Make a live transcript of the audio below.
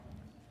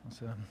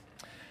Good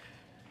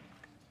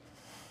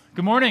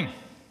morning.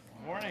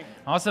 Good morning.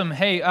 Awesome.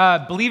 Hey,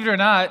 believe it or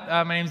not,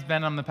 my name's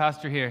Ben. I'm the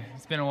pastor here.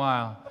 It's been a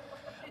while.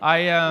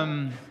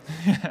 Over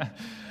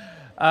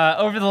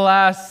the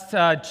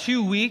last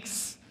 2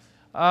 weeks,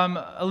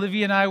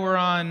 Olivia and I were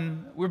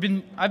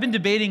I've been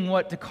debating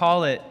what to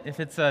call it, if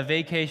it's a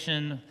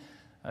vacation,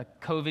 a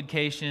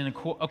COVID-cation, a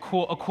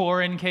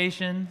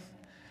quarantine.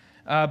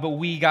 But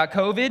we got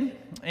COVID,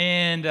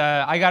 and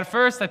I got it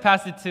first. I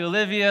passed it to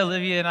Olivia.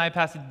 Olivia and I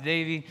passed it to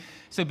Davey.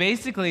 So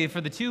basically, for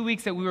the 2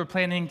 weeks that we were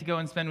planning to go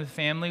and spend with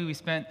family, we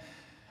spent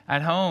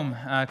at home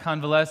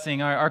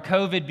convalescing. Our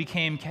COVID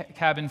became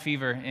cabin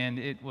fever, and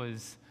it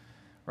was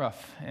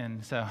rough.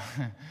 And so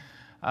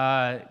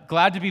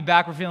glad to be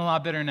back. We're feeling a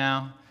lot better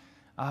now.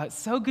 It's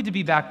so good to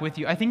be back with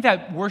you. I think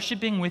that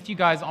worshiping with you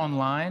guys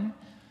online,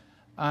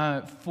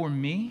 for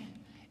me,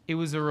 it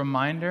was a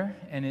reminder,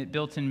 and it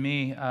built in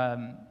me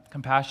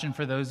compassion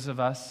for those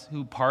of us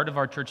who part of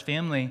our church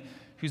family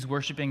who's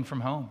worshiping from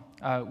home.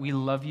 We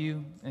love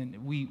you,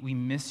 and we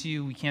miss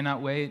you. We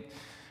cannot wait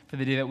for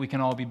the day that we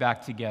can all be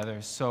back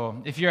together. So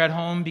if you're at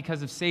home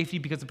because of safety,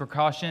 because of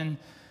precaution,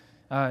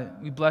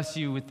 we bless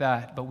you with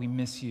that, but we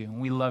miss you, and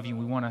we love you.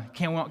 We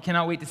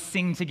cannot wait to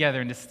sing together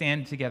and to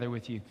stand together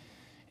with you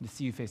and to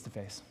see you face to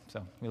face.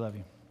 So we love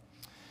you.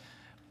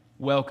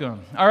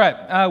 Welcome. All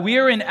right, we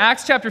are in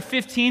Acts chapter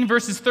 15,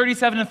 verses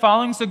 37 and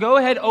following, so go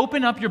ahead,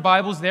 open up your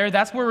Bibles there.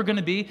 That's where we're going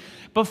to be.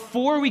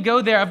 Before we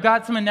go there, I've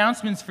got some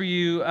announcements for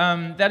you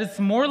that is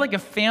more like a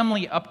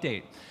family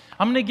update.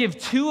 I'm going to give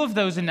 2 of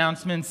those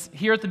announcements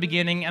here at the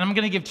beginning, and I'm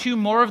going to give 2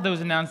 more of those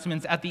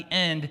announcements at the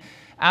end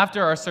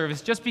after our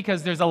service, just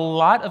because there's a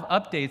lot of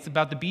updates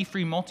about the Be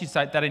Free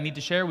multi-site that I need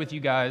to share with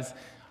you guys.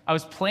 I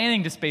was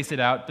planning to space it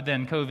out, but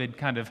then COVID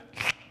kind of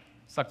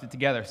sucked it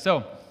together.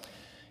 So,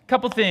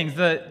 couple things,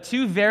 the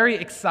 2 very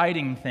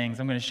exciting things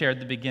I'm going to share at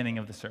the beginning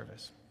of the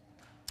service.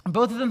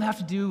 Both of them have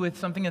to do with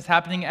something that's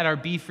happening at our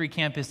Be Free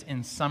campus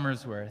in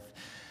Somersworth.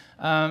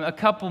 A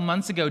couple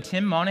months ago,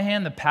 Tim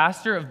Monahan, the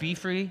pastor of Be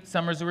Free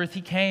Somersworth,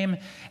 he came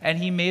and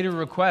he made a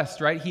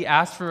request, right? He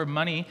asked for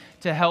money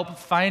to help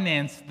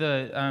finance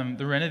the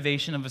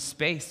renovation of a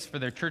space for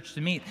their church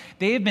to meet.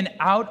 They have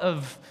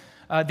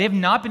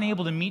not been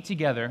able to meet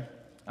together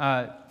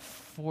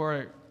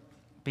for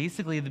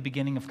basically the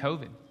beginning of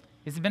COVID.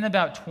 It's been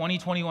about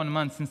 21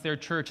 months since their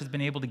church has been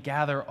able to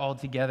gather all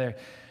together,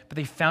 but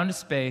they found a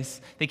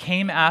space. They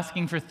came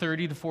asking for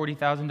 $30,000 to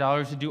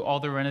 $40,000 to do all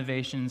the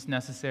renovations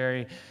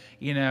necessary.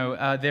 You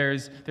know,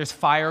 there's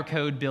fire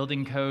code,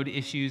 building code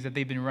issues that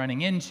they've been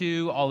running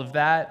into, all of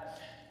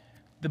that.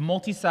 The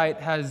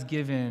multi-site has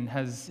donated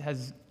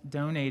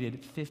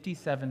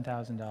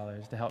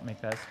 $57,000 to help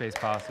make that space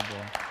possible.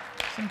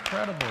 It's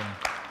incredible.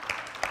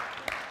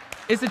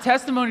 It's a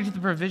testimony to the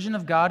provision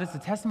of God. It's a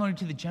testimony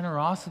to the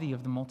generosity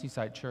of the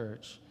multi-site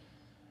church.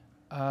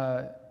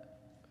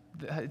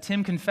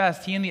 Tim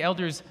confessed he and the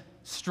elders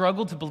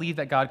struggled to believe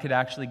that God could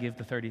actually give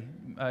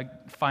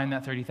find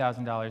that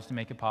 $30,000 to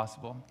make it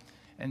possible.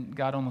 And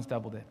God almost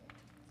doubled it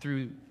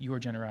through your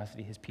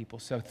generosity, his people.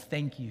 So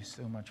thank you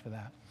so much for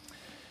that.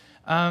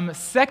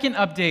 Second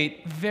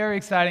update, very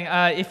exciting.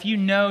 If you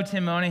know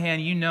Tim Monahan,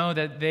 you know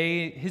that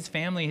his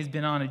family has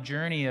been on a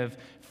journey of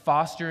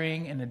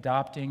fostering and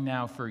adopting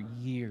now for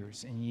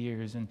years and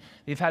years. And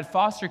they've had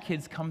foster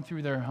kids come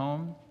through their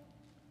home.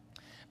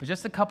 But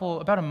just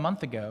about a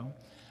month ago,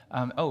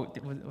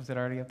 was it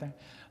already up there?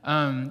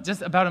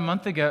 Just about a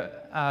month ago,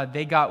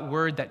 they got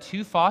word that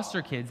 2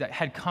 foster kids that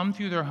had come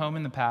through their home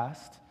in the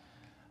past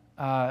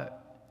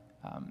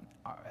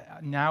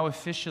now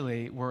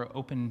officially were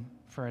open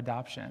for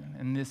adoption.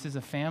 And this is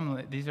a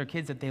family, these are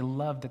kids that they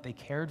loved, that they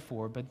cared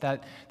for, but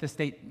that the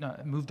state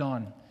moved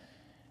on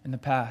in the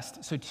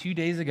past. So 2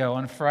 days ago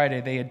on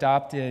Friday, they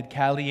adopted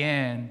Callie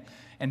Ann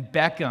and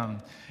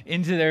Beckham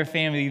into their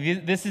family.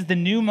 This is the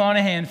new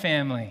Monahan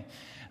family.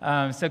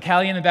 So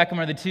Callie Ann and Beckham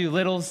are the 2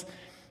 littles,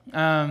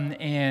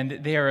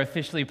 and they are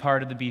officially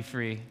part of the Be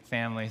Free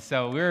family.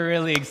 So we're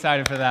really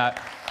excited for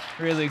that.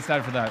 Really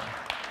excited for that.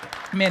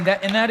 Man,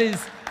 that is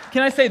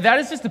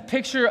just a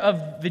picture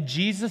of the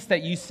Jesus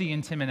that you see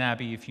in Tim and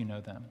Abby if you know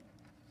them.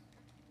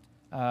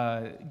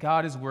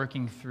 God is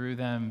working through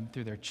them,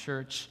 through their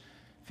church,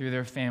 through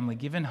their family,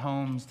 giving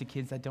homes to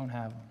kids that don't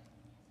have them.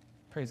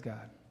 Praise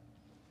God.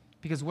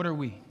 Because what are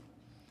we?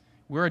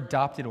 We're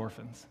adopted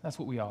orphans. That's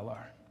what we all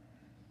are.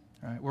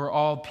 All right? We're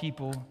all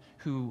people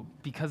who,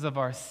 because of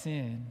our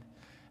sin,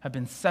 have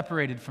been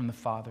separated from the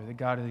Father, the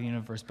God of the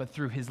universe, but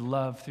through his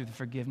love, through the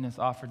forgiveness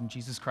offered in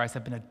Jesus Christ,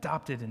 have been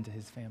adopted into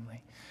his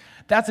family.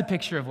 That's a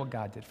picture of what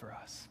God did for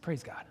us.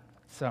 Praise God.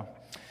 So,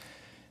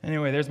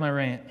 anyway, there's my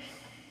rant.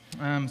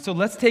 So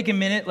let's take a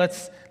minute,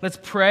 let's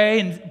pray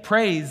and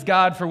praise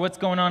God for what's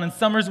going on in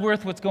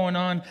Somersworth, what's going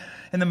on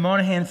in the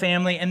Monahan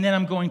family, and then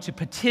I'm going to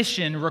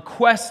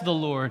request the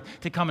Lord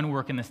to come and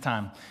work in this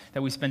time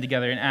that we spend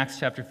together in Acts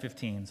chapter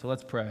 15. So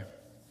let's pray.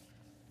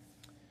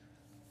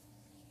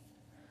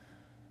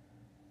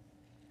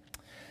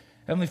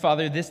 Heavenly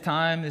Father, this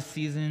time, this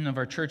season of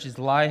our church's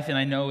life, and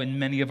I know in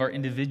many of our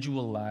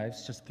individual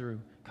lives, just through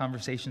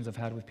conversations I've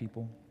had with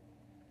people,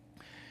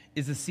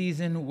 is a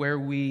season where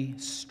we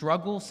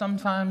struggle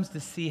sometimes to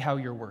see how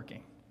you're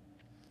working.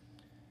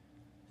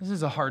 This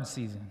is a hard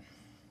season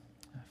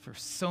for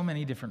so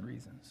many different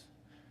reasons.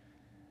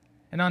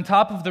 And on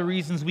top of the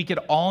reasons we could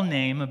all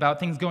name about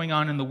things going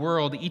on in the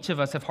world, each of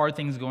us have hard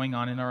things going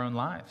on in our own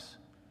lives,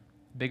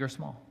 big or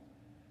small.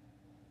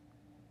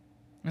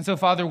 And so,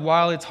 Father,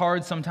 while it's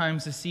hard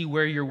sometimes to see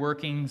where you're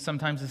working,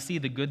 sometimes to see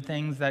the good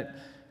things that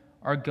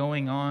are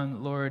going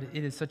on, Lord,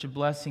 it is such a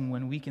blessing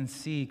when we can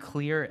see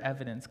clear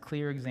evidence,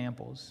 clear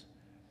examples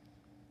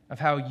of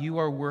how you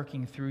are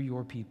working through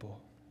your people.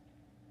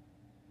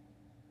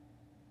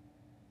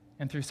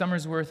 And through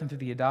Summersworth and through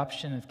the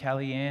adoption of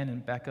Kellyanne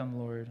and Beckham,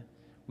 Lord,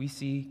 we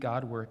see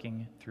God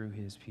working through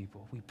his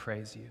people. We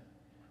praise you.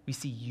 We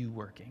see you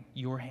working,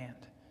 your hand.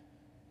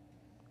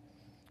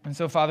 And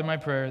so, Father, my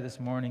prayer this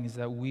morning is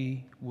that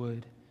we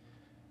would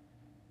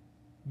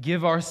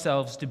give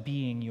ourselves to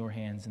being your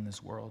hands in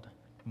this world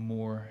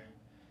more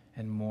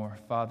and more.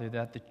 Father,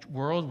 that the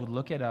world would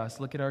look at us,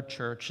 look at our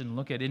church, and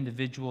look at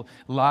individual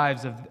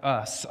lives of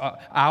us,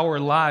 our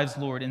lives,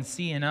 Lord, and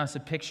see in us a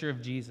picture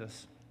of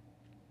Jesus.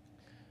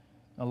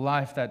 A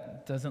life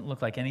that doesn't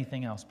look like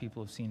anything else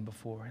people have seen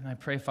before. And I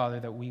pray, Father,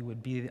 that we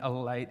would be a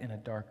light in a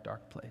dark,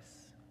 dark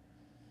place.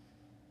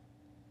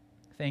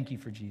 Thank you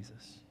for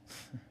Jesus.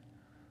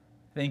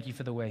 Thank you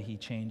for the way he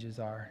changes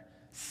our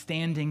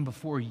standing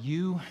before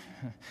you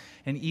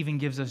and even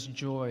gives us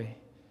joy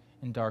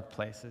in dark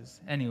places.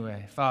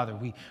 Anyway, Father,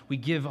 we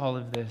give all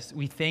of this.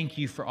 We thank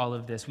you for all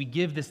of this. We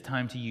give this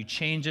time to you.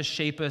 Change us,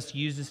 shape us,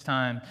 use this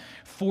time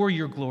for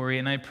your glory.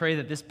 And I pray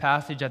that this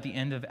passage at the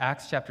end of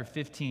Acts chapter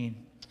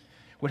 15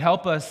 would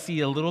help us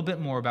see a little bit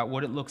more about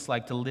what it looks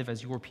like to live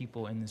as your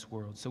people in this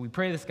world. So we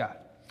pray this, God.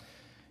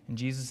 In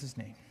Jesus'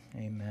 name,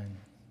 amen.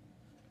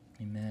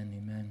 Amen,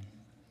 amen.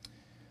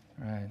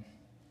 All right.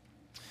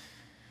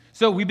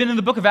 So we've been in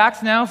the book of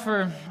Acts now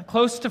for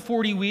close to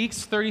 40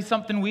 weeks,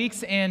 30-something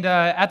weeks, and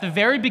at the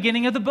very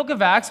beginning of the book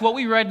of Acts, what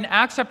we read in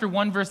Acts chapter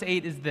 1, verse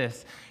 8 is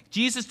this.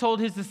 Jesus told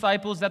his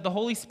disciples that the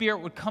Holy Spirit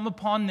would come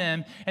upon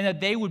them and that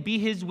they would be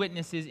his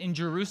witnesses in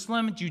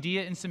Jerusalem,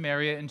 Judea, and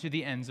Samaria, and to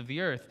the ends of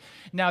the earth.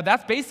 Now,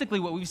 that's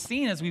basically what we've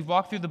seen as we've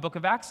walked through the book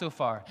of Acts so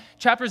far.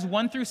 Chapters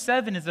 1 through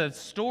 7 is a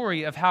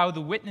story of how the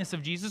witness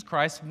of Jesus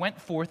Christ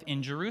went forth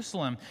in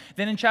Jerusalem.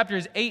 Then in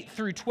chapters 8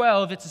 through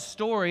 12, it's a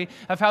story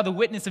of how the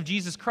witness of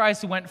Jesus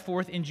Christ went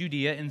forth in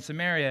Judea and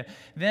Samaria.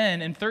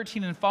 Then in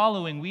 13 and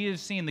following, we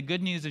have seen the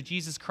good news of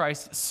Jesus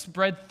Christ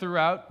spread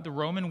throughout the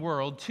Roman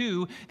world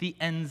to the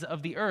ends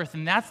of the earth.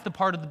 And that's the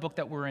part of the book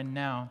that we're in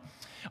now.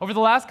 Over the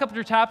last couple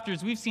of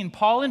chapters, we've seen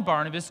Paul and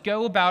Barnabas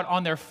go about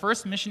on their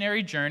first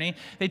missionary journey.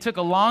 They took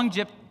a long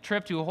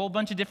trip to a whole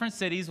bunch of different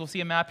cities. We'll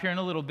see a map here in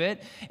a little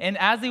bit. And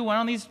as they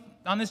went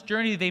on this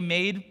journey, they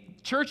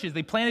made churches.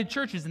 They planted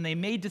churches and they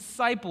made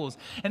disciples.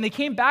 And they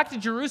came back to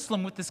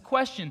Jerusalem with this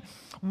question: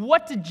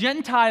 what do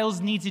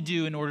Gentiles need to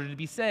do in order to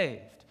be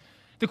saved?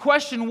 The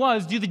question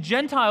was, do the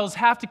Gentiles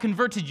have to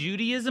convert to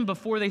Judaism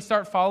before they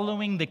start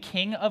following the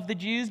King of the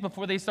Jews,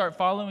 before they start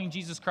following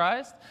Jesus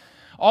Christ?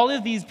 All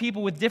of these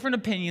people with different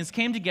opinions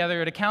came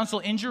together at a council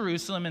in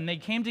Jerusalem, and they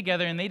came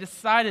together and they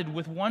decided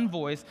with one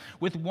voice,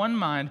 with one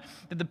mind,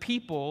 that the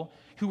people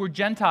who were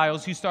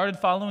Gentiles who started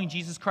following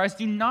Jesus Christ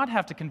do not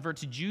have to convert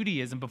to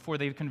Judaism before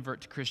they convert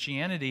to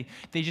Christianity.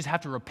 They just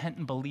have to repent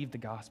and believe the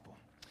gospel.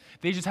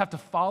 They just have to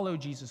follow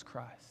Jesus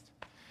Christ.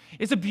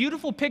 It's a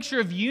beautiful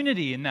picture of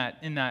unity in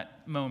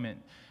that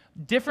moment.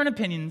 Different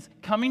opinions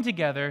coming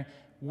together,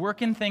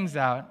 working things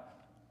out.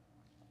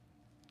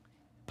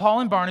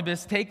 Paul and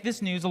Barnabas take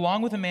this news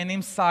along with a man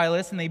named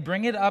Silas, and they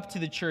bring it up to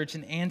the church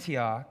in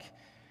Antioch,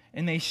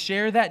 and they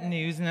share that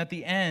news. And at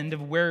the end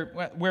of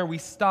where we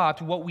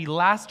stopped, what we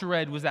last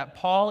read was that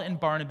Paul and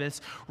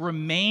Barnabas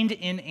remained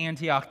in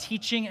Antioch,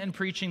 teaching and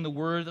preaching the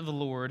word of the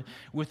Lord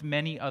with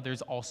many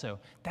others also.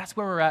 That's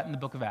where we're at in the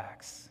book of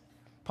Acts.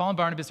 Paul and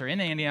Barnabas are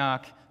in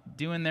Antioch,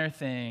 doing their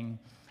thing,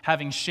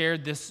 having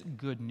shared this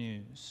good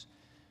news.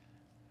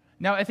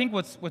 Now, I think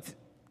what's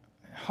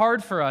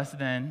hard for us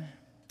then,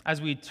 as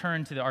we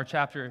turn to our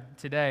chapter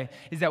today,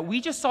 is that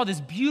we just saw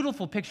this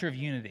beautiful picture of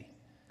unity.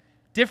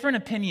 Different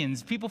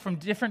opinions, people from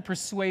different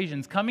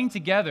persuasions coming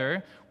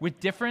together with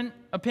different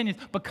opinions,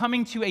 but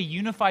coming to a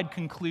unified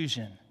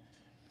conclusion.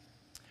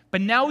 But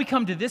now we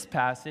come to this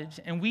passage,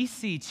 and we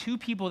see two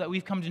people that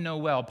we've come to know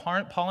well,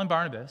 Paul and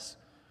Barnabas,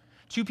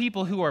 two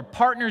people who are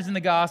partners in the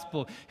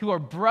gospel, who are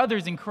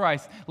brothers in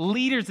Christ,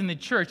 leaders in the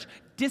church,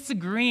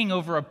 disagreeing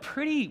over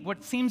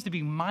what seems to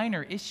be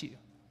minor issue.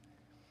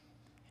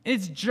 And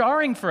it's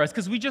jarring for us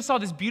because we just saw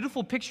this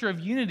beautiful picture of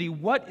unity.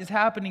 What is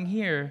happening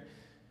here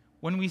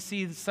when we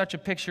see such a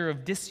picture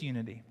of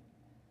disunity?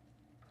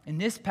 In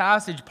this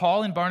passage,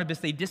 Paul and Barnabas,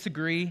 they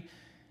disagree,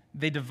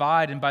 they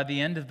divide, and by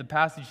the end of the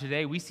passage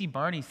today, we see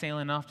Barney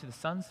sailing off to the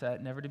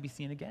sunset, never to be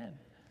seen again.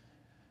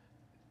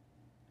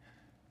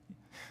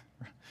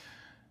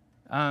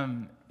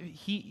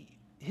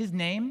 His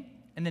name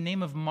and the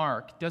name of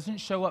Mark doesn't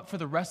show up for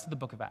the rest of the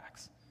book of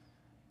Acts.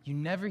 You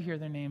never hear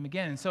their name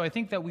again. And so I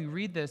think that we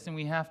read this and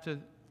we have to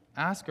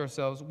ask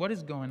ourselves, what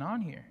is going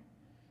on here?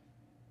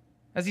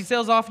 As he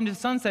sails off into the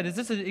sunset, is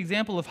this an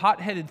example of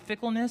hot-headed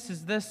fickleness?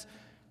 Is this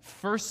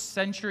first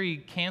century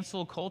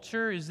cancel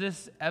culture? Is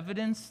this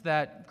evidence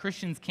that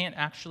Christians can't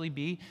actually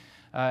be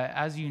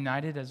as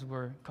united as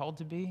we're called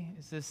to be?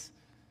 Is this,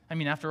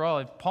 after all,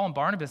 if Paul and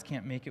Barnabas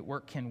can't make it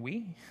work, can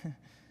we?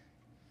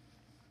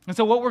 And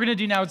so what we're going to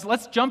do now is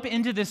let's jump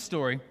into this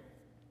story.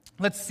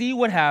 Let's see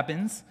what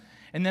happens,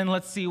 and then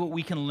let's see what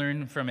we can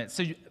learn from it.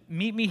 So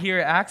meet me here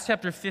at Acts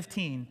chapter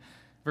 15,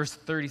 verse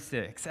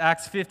 36.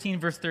 Acts 15,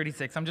 verse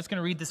 36. I'm just going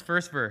to read this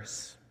first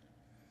verse.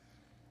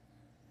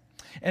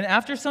 And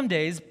after some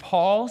days,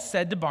 Paul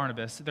said to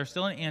Barnabas, they're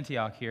still in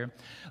Antioch here,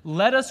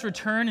 "Let us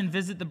return and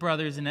visit the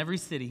brothers in every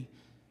city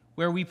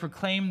where we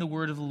proclaim the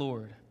word of the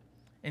Lord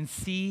and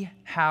see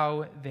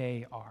how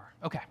they are."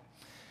 Okay,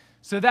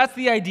 so that's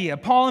the idea.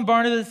 Paul and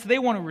Barnabas, they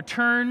want to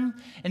return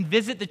and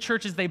visit the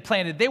churches they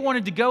planted. They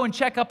wanted to go and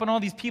check up on all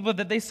these people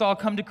that they saw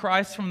come to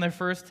Christ from their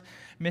first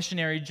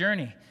missionary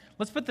journey.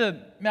 Let's put the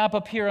map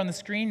up here on the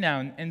screen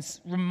now and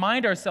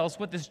remind ourselves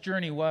what this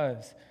journey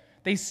was.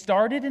 They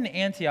started in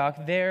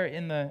Antioch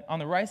there on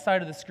the right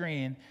side of the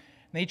screen. And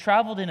they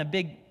traveled in a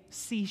big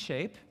C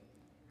shape.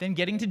 Then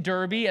getting to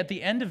Derbe, at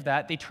the end of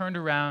that, they turned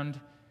around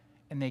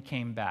and they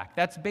came back.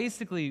 That's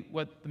basically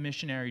what the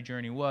missionary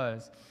journey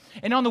was.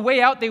 And on the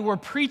way out, they were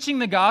preaching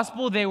the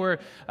gospel. They were,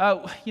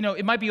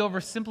 it might be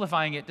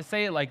oversimplifying it to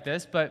say it like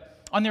this, but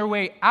on their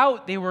way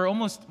out, they were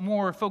almost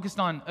more focused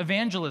on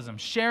evangelism,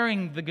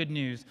 sharing the good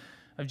news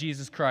of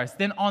Jesus Christ.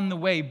 Then on the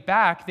way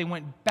back, they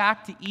went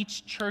back to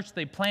each church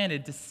they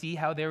planted to see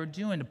how they were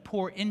doing, to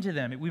pour into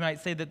them. We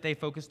might say that they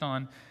focused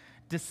on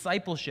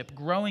discipleship,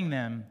 growing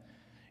them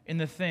in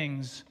the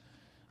things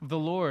of the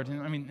Lord.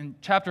 And in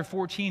chapter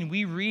 14,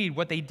 we read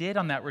what they did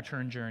on that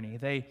return journey.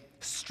 They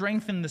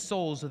strengthened the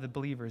souls of the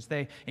believers.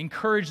 They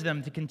encouraged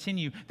them to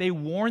continue. They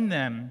warned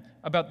them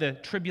about the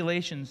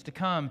tribulations to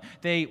come.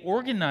 They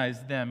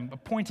organized them,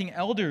 appointing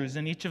elders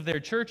in each of their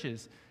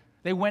churches.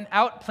 They went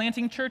out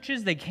planting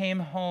churches. They came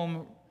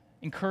home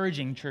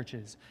encouraging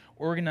churches,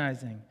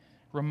 organizing,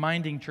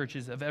 reminding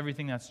churches of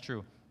everything that's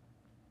true.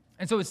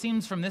 And so it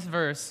seems from this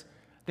verse,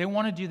 they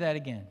want to do that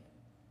again.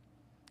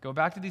 Go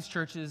back to these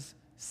churches,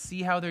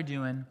 see how they're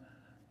doing.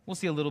 We'll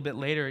see a little bit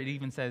later, it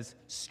even says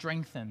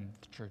strengthen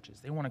the churches.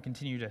 They want to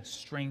continue to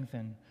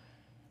strengthen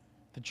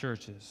the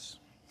churches.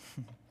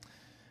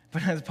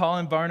 But as Paul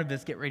and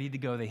Barnabas get ready to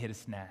go, they hit a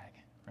snag,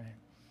 right?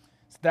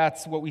 So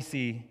that's what we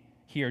see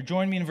here.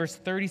 Join me in verse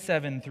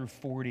 37 through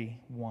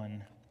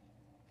 41.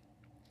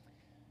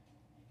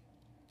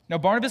 Now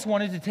Barnabas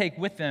wanted to take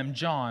with them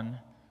John,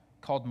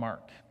 called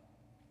Mark.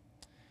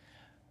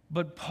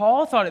 But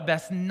Paul thought it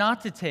best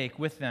not to take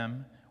with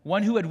them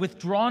one who had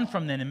withdrawn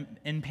from them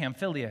in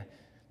Pamphylia,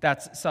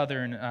 that's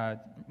southern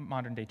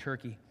modern-day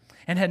Turkey,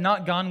 and had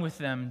not gone with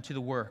them to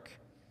the work.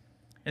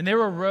 And there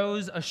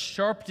arose a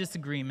sharp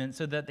disagreement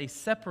so that they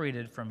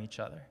separated from each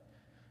other.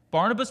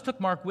 Barnabas took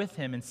Mark with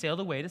him and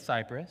sailed away to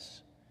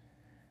Cyprus.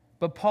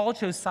 But Paul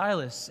chose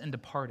Silas and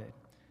departed,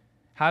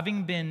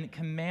 having been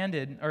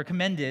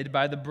commended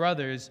by the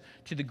brothers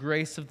to the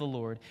grace of the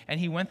Lord. And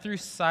he went through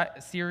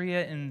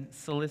Syria and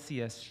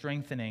Cilicia,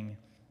 strengthening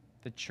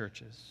the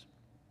churches.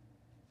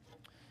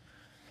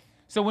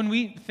 So when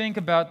we think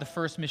about the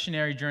first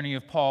missionary journey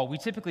of Paul, we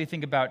typically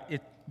think about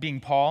it being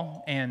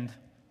Paul and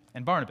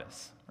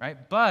Barnabas, right?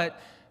 But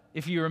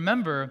if you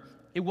remember,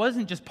 it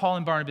wasn't just Paul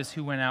and Barnabas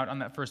who went out on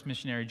that first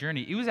missionary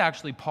journey. It was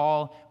actually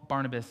Paul,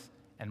 Barnabas,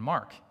 and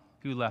Mark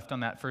who left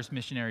on that first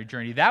missionary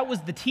journey. That was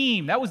the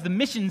team. That was the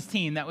missions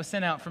team that was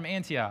sent out from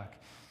Antioch.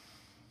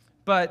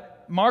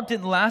 But Mark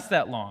didn't last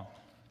that long.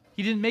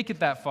 He didn't make it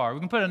that far.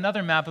 We can put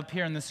another map up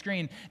here on the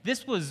screen.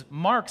 This was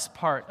Mark's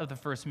part of the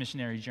first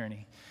missionary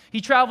journey. He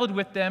traveled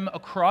with them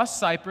across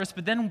Cyprus,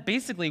 but then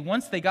basically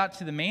once they got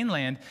to the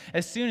mainland,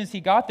 as soon as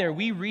he got there,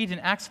 we read in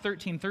Acts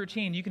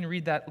 13:13, you can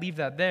read that, leave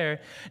that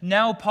there.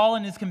 Now Paul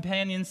and his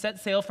companions set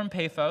sail from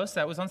Paphos,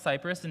 that was on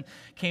Cyprus, and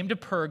came to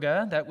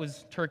Perga, that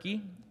was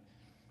Turkey.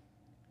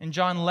 And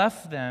John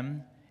left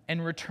them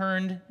and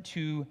returned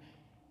to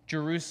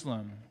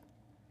Jerusalem.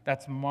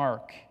 That's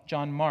Mark.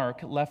 John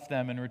Mark left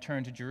them and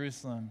returned to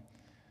Jerusalem.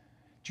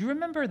 Do you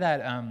remember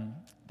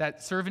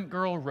that servant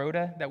girl,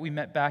 Rhoda, that we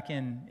met back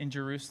in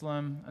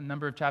Jerusalem a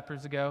number of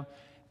chapters ago?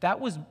 That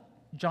was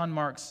John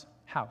Mark's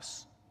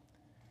house.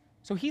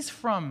 So he's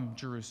from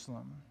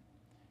Jerusalem.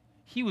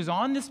 He was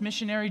on this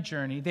missionary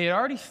journey. They had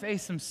already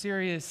faced some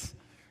serious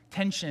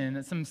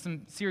tension,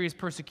 some serious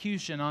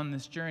persecution on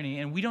this journey,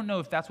 and we don't know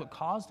if that's what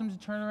caused him to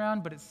turn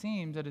around, but it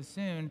seems that as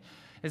soon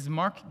as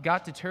Mark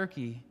got to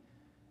Turkey,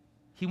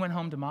 he went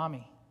home to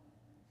mommy.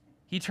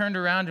 He turned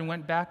around and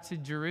went back to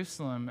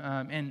Jerusalem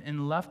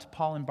and left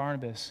Paul and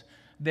Barnabas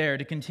there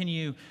to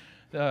continue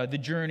the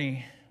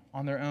journey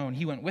on their own.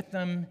 He went with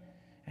them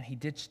and he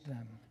ditched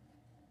them.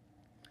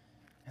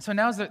 And so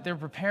now as they're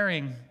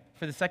preparing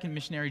for the second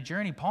missionary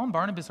journey, Paul and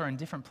Barnabas are in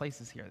different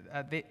places here.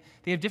 They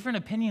have different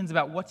opinions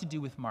about what to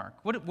do with Mark.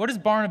 What does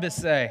Barnabas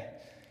say?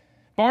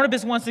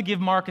 Barnabas wants to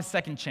give Mark a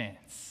second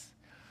chance.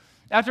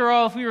 After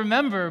all, if we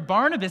remember,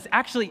 Barnabas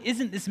actually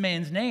isn't this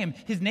man's name.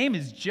 His name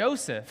is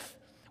Joseph.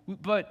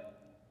 But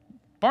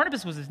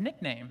Barnabas was his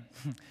nickname.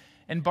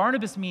 And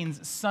Barnabas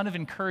means son of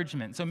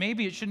encouragement. So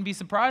maybe it shouldn't be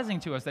surprising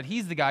to us that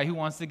he's the guy who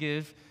wants to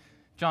give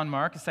John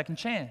Mark a second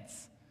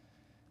chance.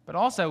 But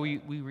also, we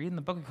read in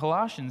the book of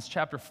Colossians,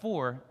 chapter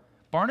 4,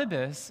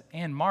 Barnabas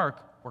and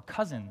Mark were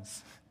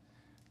cousins.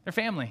 They're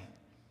family.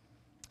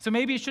 So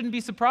maybe it shouldn't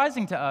be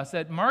surprising to us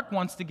that Barnabas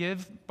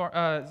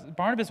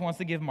wants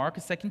to give Mark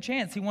a second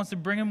chance. He wants to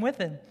bring him with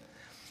him.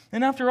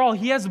 And after all,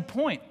 he has a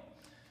point.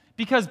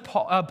 Because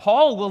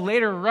Paul will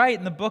later write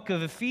in the book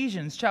of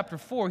Ephesians, chapter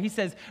 4, he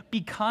says, be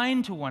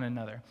kind to one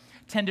another,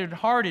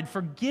 tender-hearted,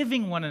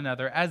 forgiving one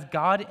another, as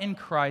God in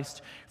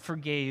Christ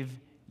forgave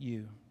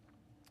you.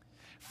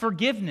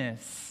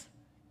 Forgiveness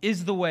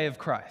is the way of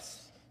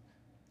Christ.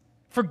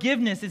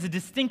 Forgiveness is a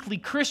distinctly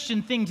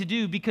Christian thing to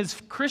do because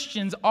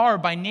Christians are,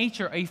 by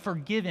nature, a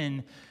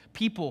forgiven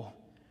people.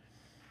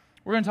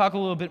 We're going to talk a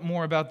little bit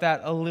more about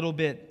that a little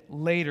bit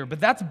later, but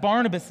that's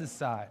Barnabas'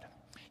 side.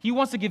 He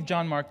wants to give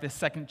John Mark this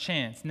second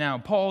chance. Now,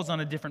 Paul's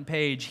on a different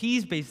page. He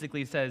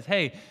basically says,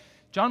 hey,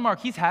 John Mark,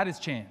 he's had his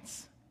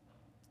chance,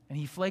 and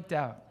he flaked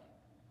out.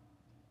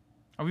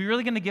 Are we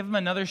really going to give him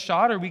another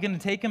shot? Are we going to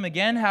take him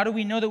again? How do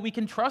we know that we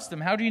can trust him?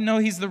 How do you know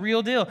he's the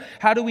real deal?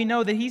 How do we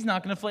know that he's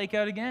not going to flake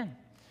out again?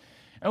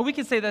 And we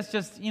could say that's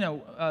just,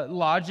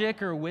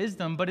 logic or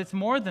wisdom, but it's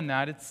more than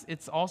that.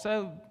 It's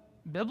also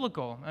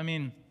biblical. I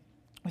mean,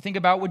 we think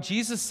about what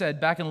Jesus said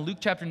back in Luke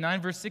chapter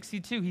 9, verse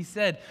 62. He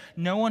said,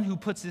 no one who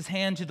puts his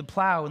hand to the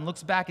plow and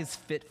looks back is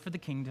fit for the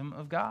kingdom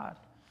of God.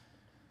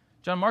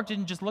 John Mark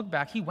didn't just look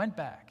back, he went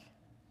back.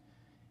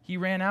 He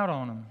ran out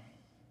on him.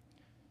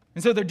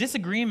 And so their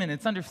disagreement,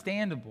 it's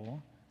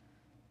understandable.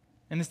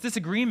 And this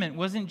disagreement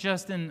wasn't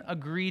just an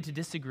agree to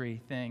disagree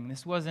thing.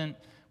 This wasn't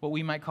what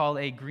we might call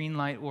a green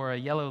light or a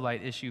yellow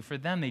light issue. For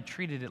them, they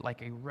treated it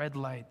like a red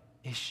light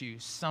issue,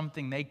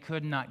 something they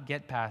could not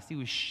get past. It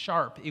was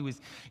sharp. It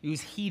was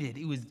heated.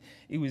 It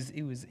was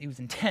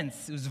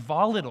intense. It was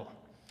volatile.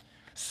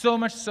 So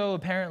much so,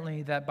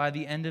 apparently, that by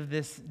the end of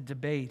this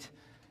debate,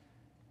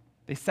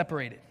 they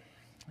separated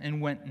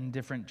and went in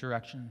different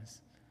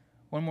directions.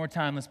 One more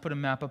time, let's put a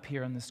map up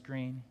here on the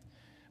screen.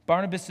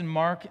 Barnabas and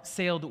Mark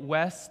sailed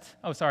west.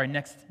 Oh, sorry,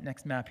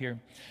 next map here.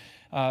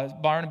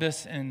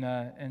 Barnabas and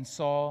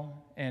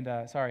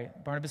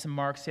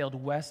Mark sailed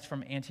west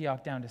from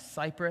Antioch down to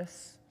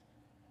Cyprus.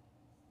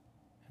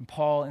 And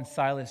Paul and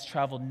Silas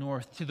traveled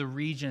north to the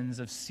regions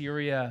of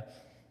Syria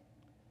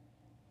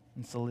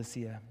and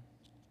Cilicia.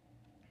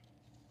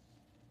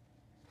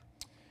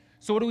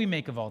 So what do we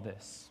make of all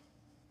this?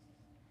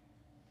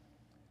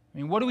 I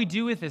mean, what do we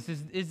do with this?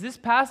 Is this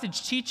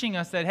passage teaching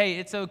us that, hey,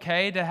 it's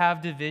okay to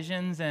have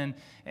divisions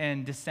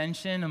and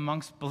dissension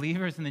amongst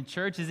believers in the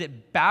church? Is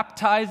it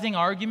baptizing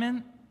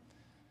argument?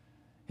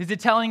 Is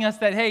it telling us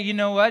that, hey, you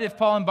know what? If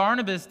Paul and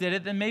Barnabas did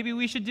it, then maybe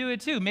we should do it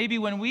too. Maybe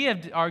when we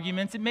have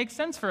arguments, it makes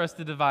sense for us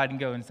to divide and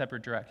go in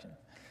separate directions.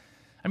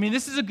 I mean,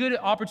 this is a good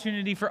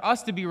opportunity for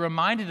us to be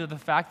reminded of the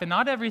fact that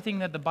not everything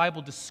that the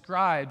Bible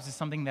describes is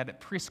something that it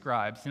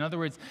prescribes. In other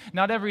words,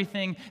 not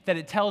everything that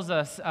it tells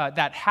us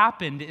that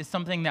happened is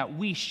something that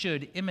we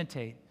should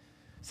imitate.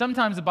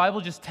 Sometimes the Bible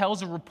just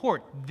tells a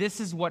report, this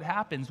is what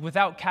happens,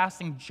 without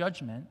casting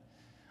judgment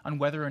on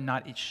whether or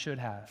not it should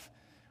have,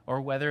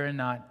 or whether or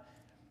not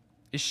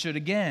it should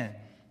again.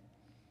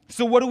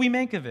 So what do we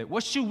make of it?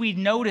 What should we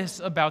notice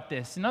about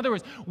this? In other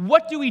words,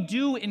 what do we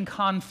do in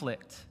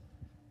conflict?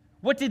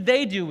 What did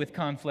they do with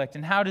conflict,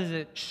 and how does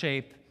it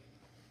shape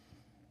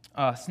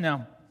us?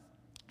 Now,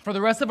 for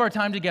the rest of our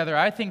time together,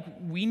 I think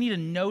we need to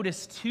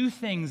notice two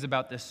things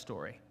about this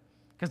story,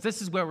 because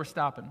this is where we're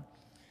stopping.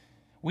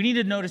 We need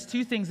to notice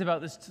two things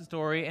about this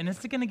story, and it's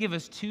going to give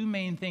us two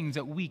main things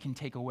that we can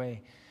take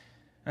away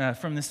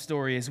from this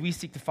story as we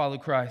seek to follow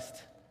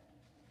Christ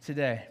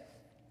today.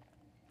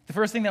 The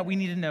first thing that we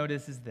need to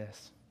notice is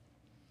this.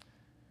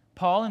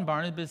 Paul and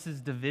Barnabas'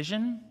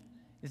 division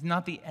is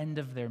not the end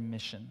of their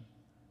mission.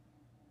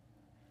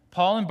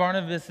 Paul and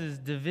Barnabas'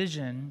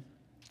 division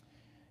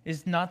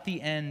is not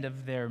the end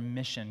of their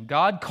mission.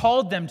 God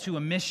called them to a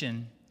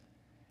mission,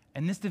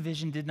 and this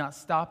division did not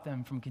stop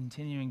them from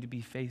continuing to be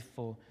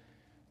faithful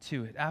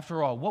to it.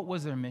 After all, what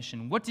was their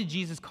mission? What did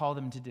Jesus call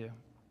them to do?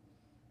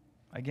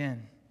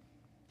 Again,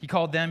 he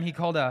called them, he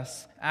called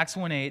us, Acts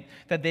 1:8,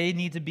 that they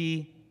need to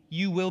be,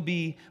 you will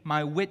be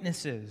my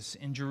witnesses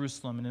in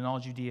Jerusalem and in all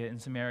Judea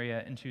and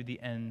Samaria and to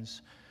the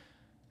ends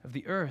of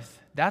the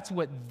earth. That's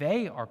what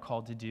they are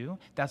called to do.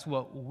 That's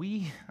what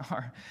we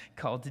are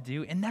called to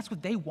do. And that's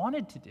what they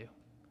wanted to do.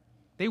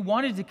 They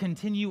wanted to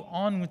continue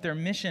on with their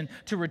mission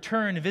to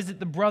return and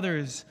visit the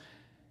brothers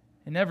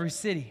in every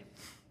city.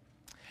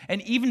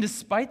 And even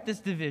despite this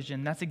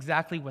division, that's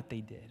exactly what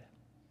they did.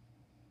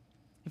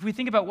 If we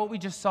think about what we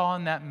just saw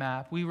on that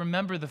map, we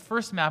remember the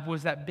first map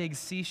was that big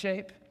C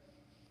shape.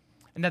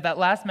 And that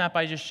last map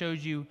I just showed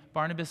you,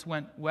 Barnabas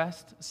went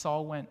west,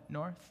 Saul went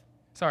north.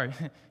 Sorry,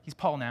 he's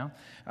Paul now.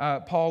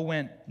 Paul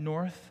went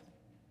north.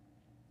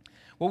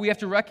 What we have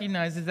to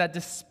recognize is that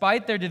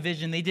despite their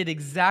division, they did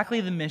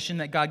exactly the mission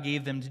that God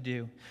gave them to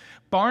do.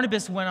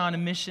 Barnabas went on a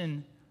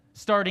mission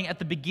starting at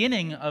the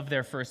beginning of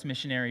their first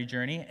missionary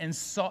journey, and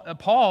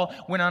Paul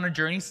went on a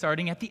journey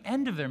starting at the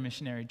end of their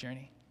missionary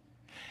journey.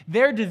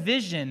 Their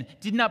division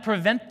did not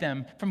prevent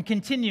them from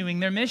continuing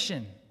their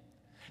mission.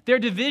 Their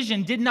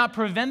division did not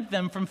prevent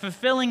them from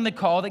fulfilling the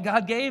call that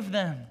God gave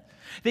them.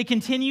 They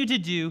continued to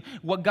do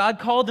what God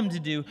called them to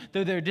do,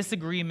 though their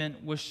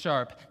disagreement was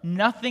sharp.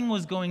 Nothing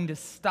was going to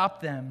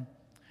stop them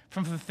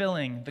from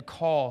fulfilling the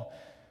call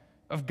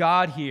of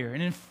God here.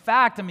 And in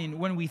fact,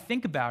 when we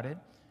think about it,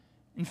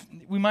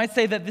 we might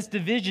say that this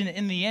division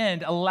in the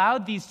end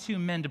allowed these two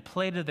men to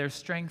play to their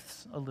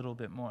strengths a little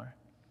bit more.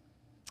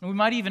 And we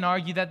might even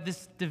argue that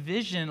this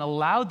division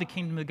allowed the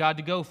kingdom of God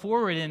to go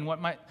forward in what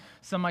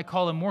some might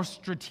call a more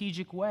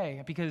strategic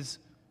way. Because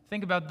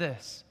think about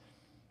this.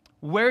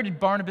 Where did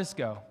Barnabas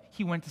go?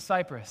 He went to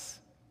Cyprus.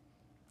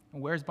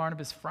 Where's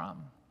Barnabas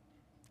from?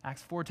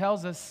 Acts 4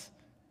 tells us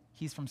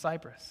he's from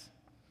Cyprus.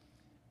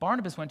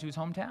 Barnabas went to his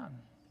hometown.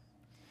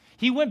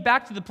 He went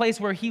back to the place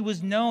where he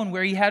was known,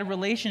 where he had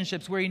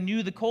relationships, where he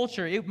knew the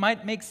culture. It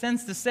might make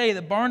sense to say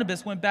that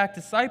Barnabas went back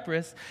to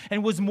Cyprus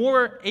and was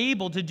more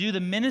able to do the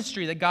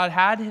ministry that God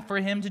had for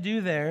him to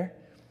do there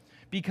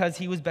because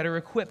he was better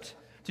equipped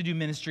to do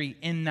ministry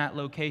in that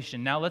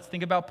location. Now let's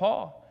think about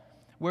Paul.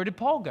 Where did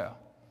Paul go?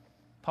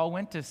 Paul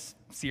went to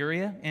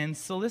Syria and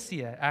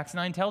Cilicia. Acts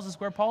 9 tells us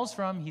where Paul's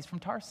from. He's from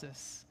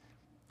Tarsus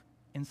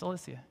in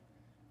Cilicia.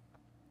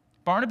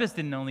 Barnabas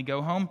didn't only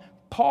go home.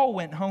 Paul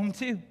went home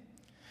too.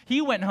 He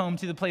went home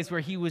to the place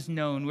where he was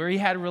known, where he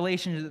had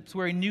relationships,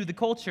 where he knew the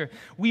culture.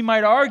 We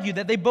might argue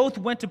that they both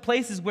went to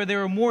places where they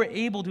were more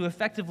able to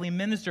effectively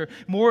minister,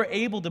 more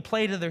able to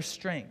play to their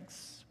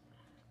strengths.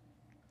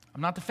 I'm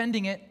not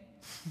defending it.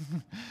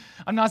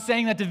 I'm not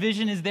saying that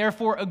division is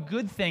therefore a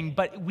good thing,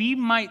 but we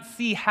might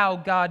see how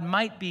God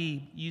might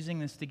be using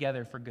this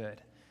together for good.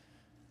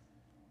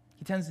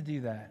 He tends to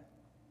do that.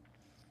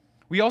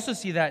 We also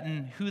see that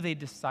in who they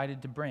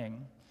decided to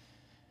bring.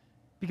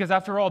 Because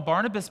after all,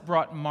 Barnabas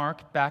brought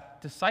Mark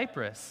back to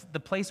Cyprus, the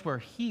place where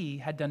he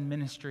had done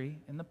ministry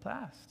in the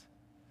past.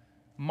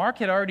 Mark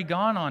had already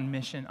gone on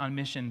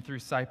mission through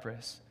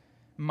Cyprus.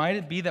 Might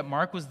it be that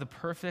Mark was the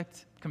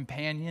perfect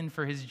companion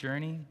for his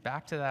journey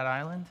back to that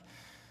island?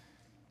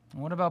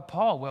 And what about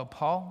Paul? Well,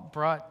 Paul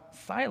brought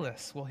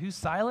Silas. Well, who's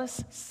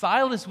Silas?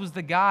 Silas was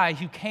the guy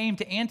who came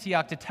to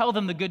Antioch to tell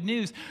them the good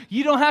news.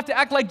 You don't have to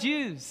act like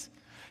Jews.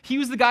 He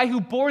was the guy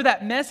who bore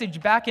that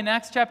message back in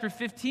Acts chapter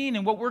 15.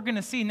 And what we're going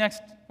to see next,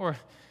 or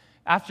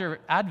after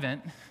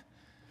Advent,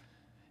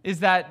 is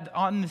that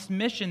on this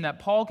mission that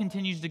Paul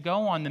continues to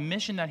go on, the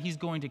mission that he's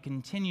going to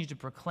continue to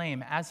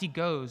proclaim as he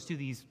goes to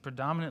these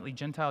predominantly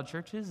Gentile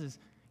churches is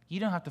you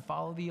don't have to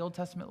follow the Old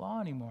Testament law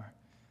anymore.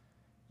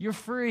 You're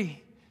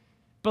free.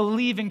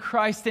 Believe in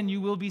Christ and you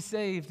will be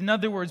saved. In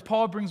other words,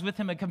 Paul brings with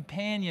him a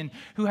companion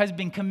who has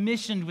been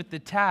commissioned with the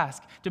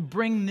task to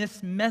bring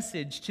this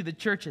message to the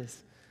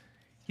churches.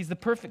 He's the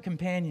perfect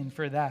companion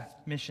for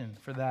that mission,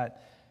 for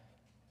that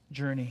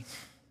journey.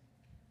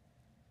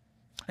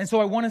 And so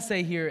I want to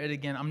say here, and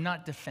again, I'm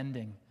not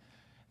defending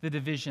the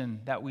division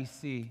that we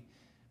see.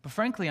 But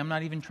frankly, I'm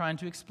not even trying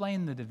to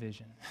explain the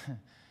division,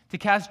 to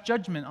cast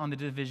judgment on the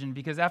division,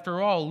 because after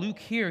all, Luke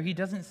here, he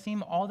doesn't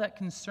seem all that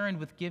concerned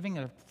with giving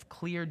a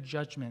clear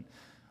judgment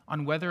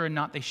on whether or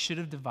not they should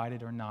have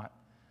divided or not.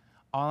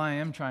 All I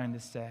am trying to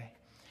say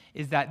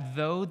is that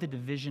though the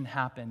division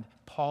happened,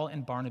 Paul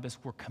and Barnabas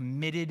were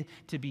committed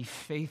to be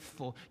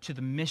faithful to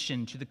the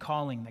mission, to the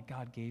calling that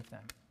God gave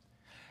them.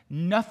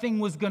 Nothing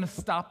was going to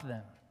stop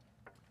them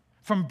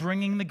from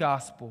bringing the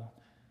gospel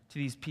to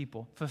these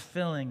people,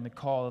 fulfilling the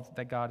call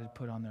that God had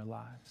put on their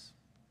lives.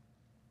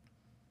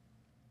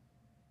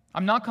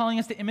 I'm not calling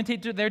us to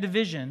imitate their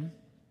division,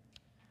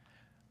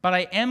 but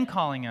I am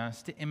calling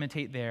us to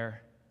imitate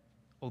their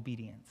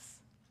obedience.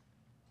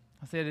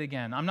 I'll say it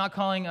again. I'm not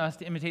calling us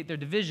to imitate their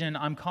division.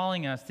 I'm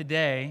calling us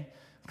today,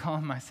 I'm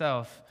calling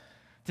myself,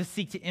 to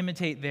seek to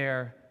imitate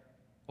their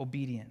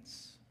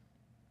obedience.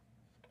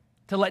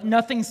 To let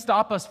nothing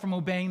stop us from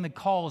obeying the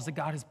calls that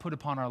God has put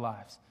upon our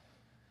lives.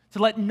 To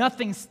let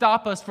nothing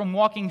stop us from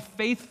walking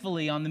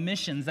faithfully on the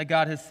missions that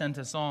God has sent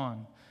us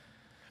on.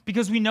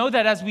 Because we know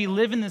that as we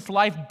live in this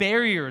life,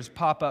 barriers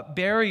pop up,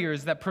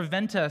 barriers that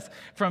prevent us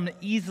from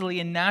easily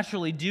and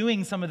naturally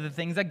doing some of the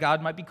things that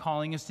God might be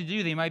calling us to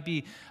do. They might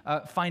be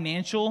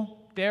financial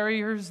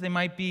barriers, they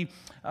might be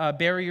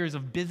barriers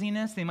of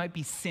busyness, they might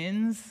be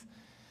sins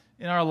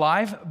in our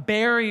life.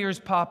 Barriers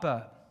pop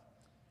up.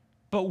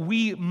 But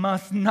we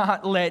must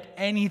not let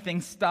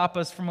anything stop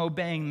us from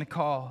obeying the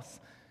calls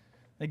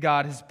that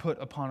God has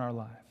put upon our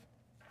life.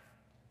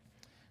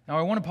 Now,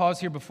 I want to pause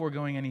here before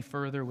going any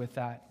further with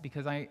that,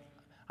 because I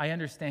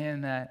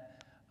understand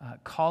that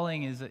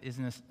calling is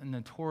a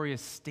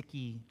notorious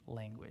sticky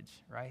language,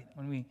 right?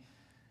 When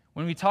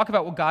we talk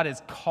about what God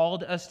has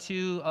called us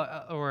to,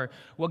 or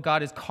what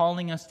God is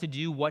calling us to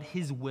do, what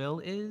His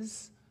will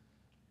is,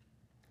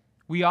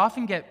 we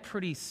often get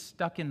pretty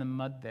stuck in the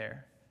mud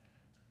there.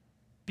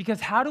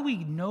 Because how do we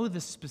know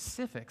the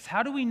specifics?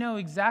 How do we know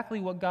exactly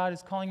what God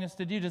is calling us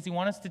to do? Does He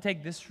want us to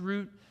take this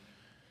route?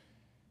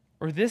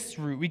 or this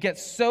root. We get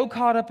so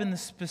caught up in the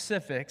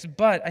specifics,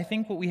 but I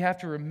think what we have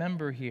to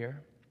remember here,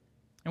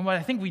 and what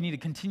I think we need to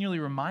continually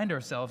remind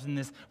ourselves in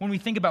this, when we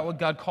think about what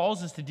God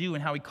calls us to do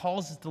and how He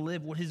calls us to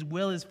live, what His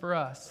will is for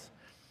us,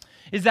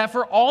 is that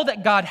for all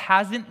that God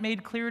hasn't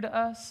made clear to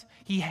us,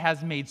 He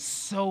has made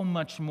so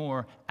much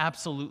more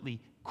absolutely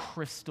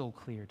crystal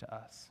clear to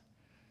us.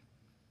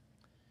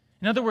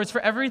 In other words, for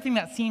everything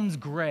that seems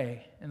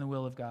gray in the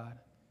will of God,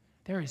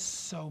 there is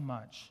so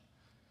much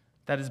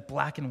that is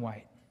black and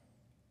white.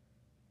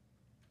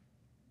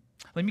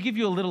 Let me give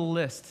you a little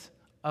list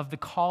of the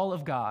call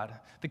of God,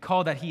 the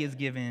call that He has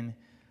given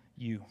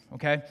you,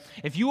 okay?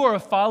 If you are a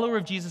follower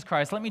of Jesus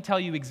Christ, let me tell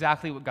you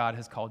exactly what God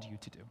has called you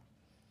to do.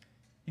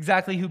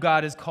 Exactly who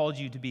God has called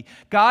you to be.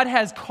 God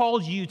has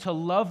called you to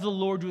love the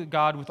Lord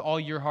God with all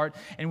your heart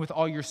and with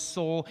all your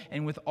soul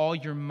and with all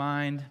your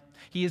mind.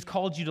 He has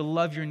called you to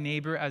love your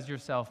neighbor as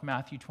yourself,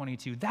 Matthew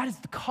 22. That is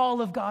the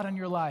call of God on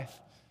your life.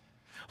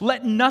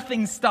 Let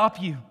nothing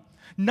stop you.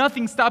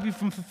 Nothing stop you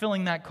from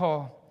fulfilling that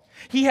call.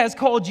 He has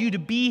called you to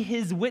be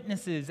His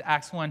witnesses,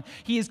 Acts 1.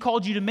 He has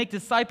called you to make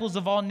disciples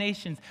of all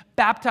nations,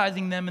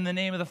 baptizing them in the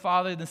name of the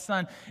Father, the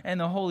Son, and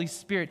the Holy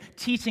Spirit,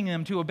 teaching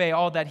them to obey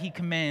all that He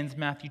commands,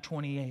 Matthew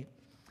 28.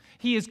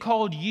 He has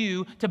called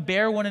you to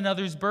bear one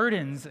another's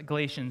burdens,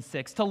 Galatians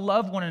 6, to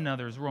love one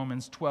another,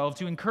 Romans 12,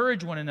 to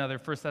encourage one another,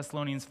 1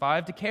 Thessalonians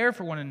 5, to care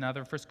for one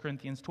another, 1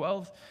 Corinthians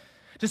 12,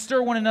 to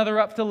stir one another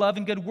up to love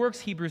and good works,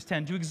 Hebrews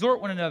 10, to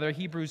exhort one another,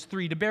 Hebrews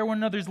 3, to bear one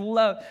another's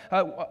love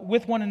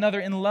with one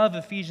another in love,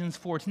 Ephesians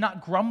 4, to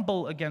not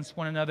grumble against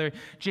one another,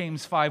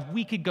 James 5.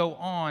 We could go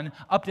on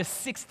up to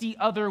 60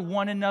 other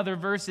one another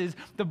verses.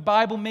 The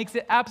Bible makes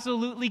it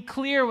absolutely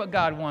clear what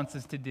God wants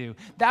us to do.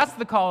 That's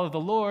the call of the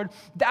Lord.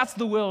 That's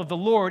the will of the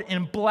Lord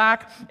in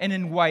black and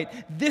in white.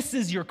 This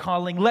is your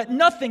calling. Let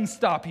nothing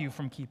stop you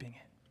from keeping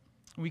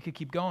it. We could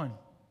keep going.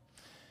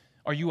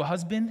 Are you a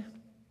husband?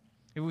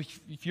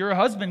 If you're a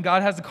husband,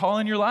 God has a call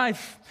in your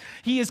life.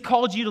 He has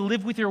called you to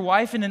live with your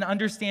wife in an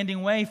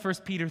understanding way, 1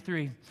 Peter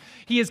 3.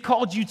 He has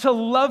called you to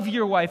love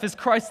your wife as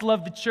Christ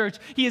loved the church.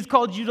 He has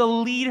called you to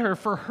lead her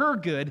for her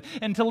good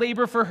and to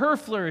labor for her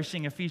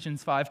flourishing,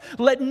 Ephesians 5.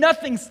 Let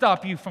nothing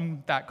stop you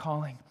from that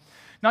calling.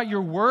 Not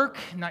your work,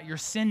 not your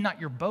sin, not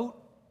your boat.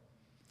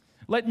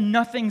 Let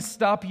nothing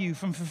stop you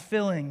from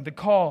fulfilling the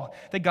call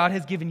that God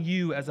has given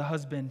you as a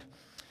husband.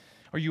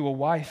 Are you a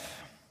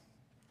wife?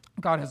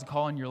 God has a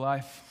call in your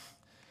life.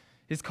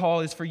 His call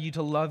is for you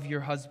to love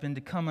your husband,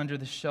 to come under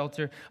the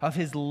shelter of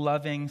his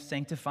loving,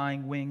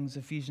 sanctifying wings,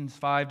 Ephesians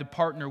 5, to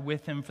partner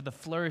with him for the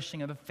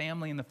flourishing of the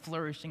family and the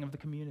flourishing of the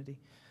community.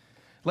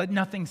 Let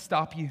nothing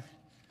stop you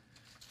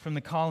from the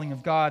calling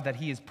of God that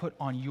He has put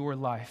on your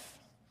life.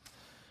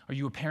 Are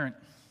you a parent?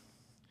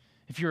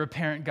 If you're a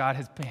parent, God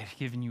has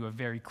given you a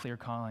very clear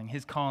calling.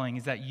 His calling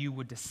is that you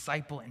would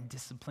disciple and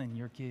discipline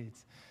your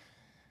kids,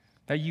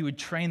 that you would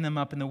train them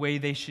up in the way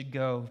they should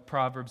go,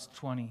 Proverbs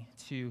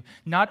 22.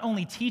 Not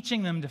only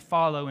teaching them to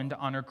follow and to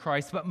honor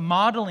Christ, but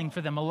modeling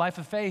for them a life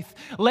of faith.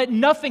 Let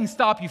nothing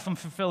stop you from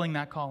fulfilling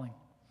that calling.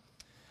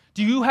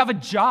 Do you have a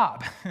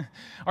job?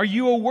 Are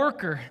you a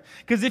worker?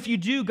 Because if you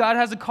do, God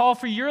has a call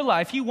for your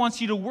life. He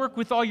wants you to work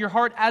with all your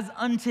heart as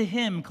unto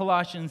Him,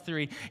 Colossians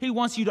 3. He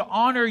wants you to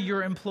honor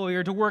your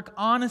employer, to work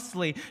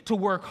honestly, to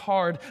work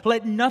hard.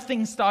 Let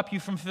nothing stop you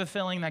from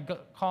fulfilling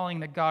that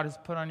calling that God has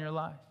put on your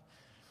life.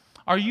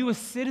 Are you a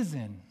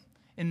citizen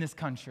in this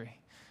country?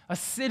 A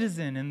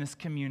citizen in this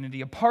community,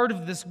 a part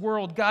of this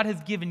world? God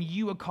has given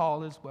you a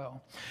call as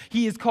well.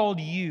 He has called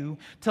you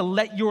to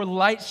let your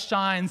light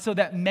shine so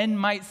that men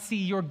might see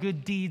your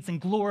good deeds and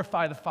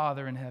glorify the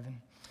Father in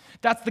heaven.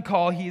 That's the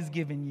call He has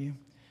given you.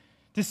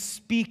 To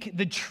speak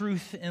the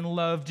truth in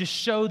love, to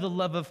show the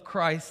love of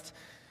Christ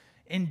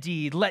in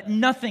deed. Let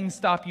nothing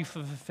stop you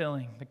from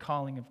fulfilling the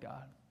calling of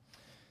God.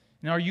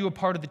 Now, are you a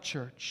part of the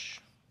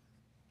church?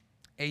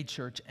 A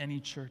church, any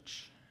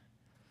church.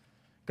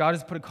 God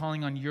has put a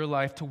calling on your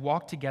life to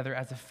walk together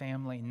as a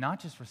family, not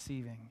just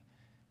receiving,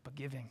 but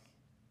giving.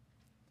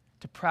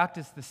 To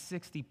practice the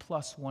 60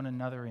 plus one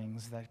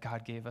anotherings that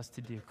God gave us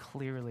to do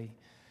clearly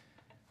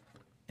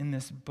in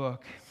this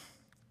book.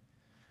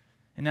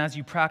 And as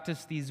you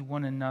practice these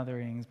one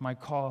anotherings, my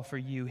call for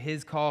you,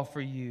 His call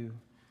for you,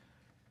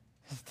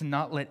 is to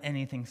not let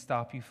anything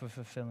stop you from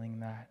fulfilling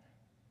that.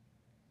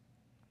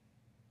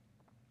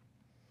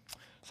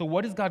 So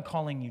what is God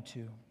calling you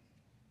to?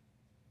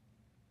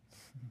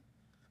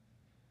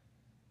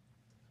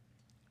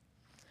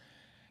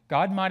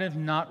 God might have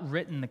not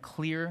written the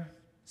clear,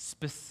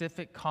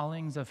 specific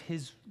callings of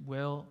His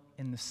will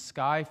in the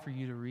sky for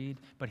you to read,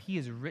 but He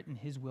has written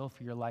His will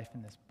for your life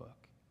in this book,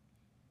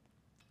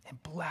 in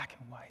black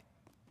and white.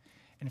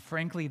 And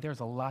frankly,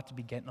 there's a lot to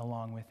be getting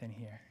along with in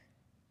here.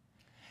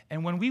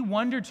 And when we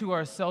wonder to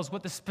ourselves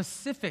what the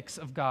specifics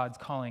of God's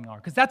calling are,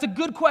 because that's a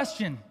good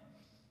question.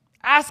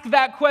 Ask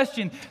that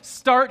question.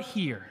 Start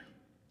here.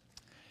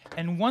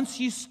 And once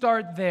you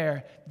start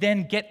there,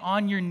 then get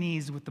on your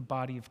knees with the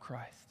body of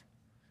Christ.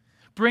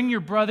 Bring your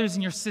brothers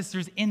and your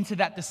sisters into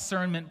that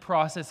discernment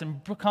process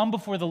and come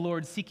before the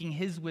Lord seeking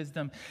His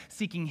wisdom,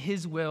 seeking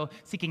His will,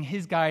 seeking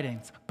His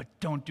guidance. But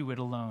don't do it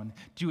alone.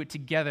 Do it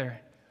together.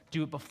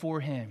 Do it before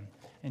Him,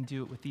 and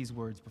do it with these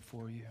words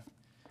before you.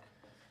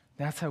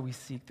 That's how we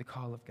seek the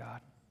call of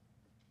God.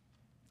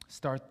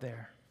 Start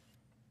there.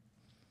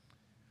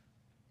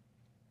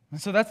 And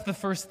so that's the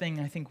first thing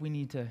I think we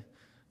need to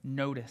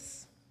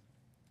notice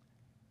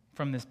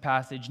from this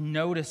passage.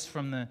 Notice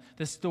from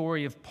the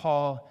story of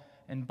Paul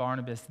and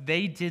Barnabas.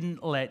 They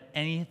didn't let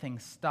anything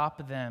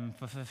stop them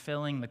from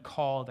fulfilling the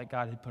call that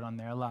God had put on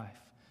their life.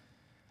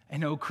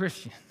 And oh,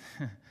 Christian,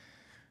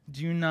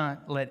 do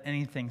not let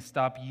anything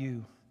stop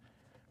you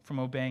from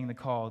obeying the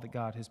call that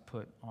God has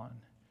put on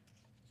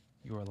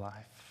your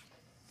life.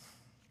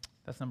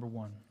 That's number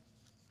one.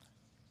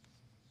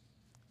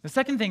 The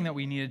second thing that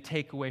we need to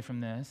take away from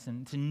this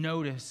and to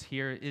notice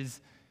here is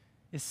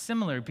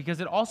similar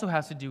because it also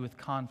has to do with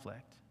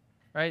conflict,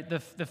 right? The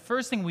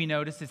first thing we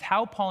notice is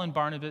how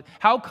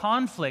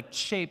conflict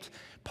shaped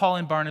Paul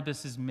and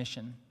Barnabas'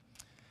 mission.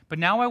 But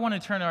now I want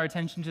to turn our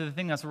attention to the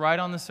thing that's right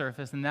on the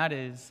surface, and that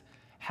is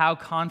how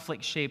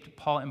conflict shaped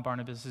Paul and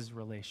Barnabas'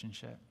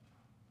 relationship.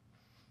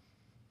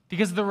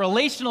 Because the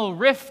relational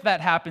rift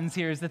that happens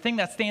here is the thing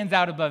that stands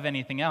out above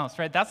anything else,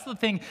 right? That's the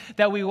thing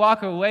that we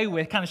walk away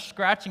with, kind of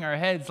scratching our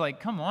heads like,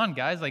 come on,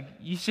 guys, like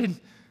you should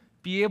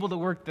be able to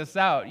work this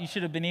out. You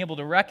should have been able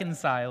to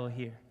reconcile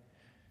here.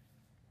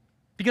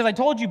 Because I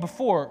told you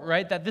before,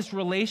 right, that this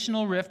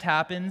relational rift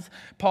happens.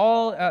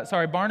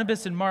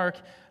 Barnabas and Mark,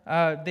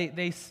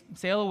 they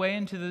sail away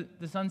into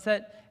the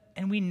sunset,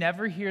 and we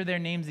never hear their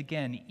names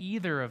again,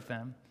 either of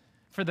them,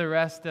 for the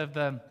rest of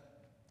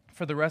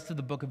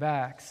the book of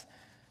Acts.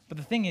 But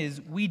the thing is,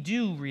 we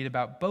do read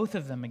about both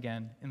of them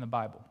again in the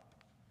Bible.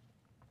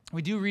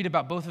 We do read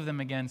about both of them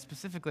again,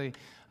 specifically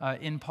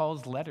in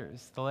Paul's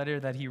letters, the letter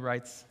that he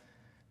writes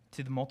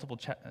to the multiple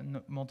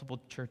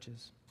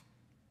churches.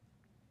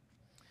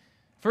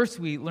 First,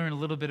 we learn a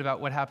little bit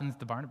about what happens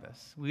to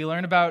Barnabas. We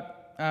learn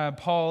about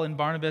Paul and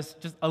Barnabas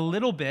just a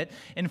little bit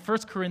in 1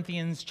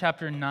 Corinthians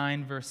chapter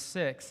 9, verse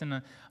 6. And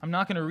I'm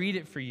not going to read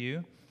it for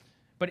you,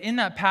 but in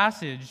that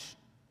passage,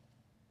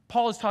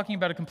 Paul is talking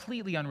about a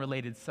completely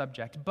unrelated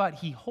subject, but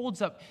he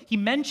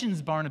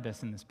mentions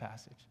Barnabas in this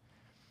passage.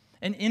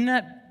 And in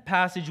that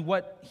passage,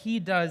 what he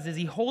does is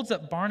he holds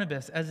up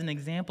Barnabas as an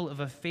example of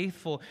a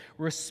faithful,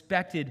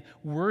 respected,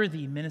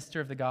 worthy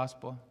minister of the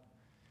gospel.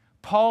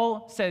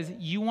 Paul says,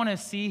 you want to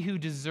see who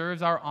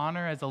deserves our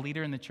honor as a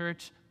leader in the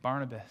church?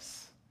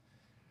 Barnabas.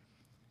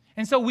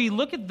 And so we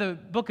look at the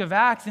book of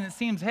Acts and it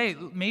seems, hey,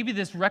 maybe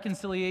this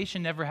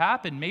reconciliation never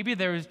happened. Maybe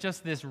there was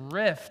just this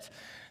rift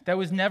that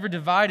was never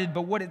divided,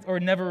 or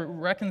never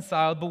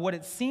reconciled. But what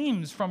it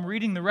seems from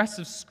reading the rest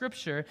of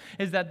Scripture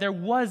is that there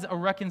was a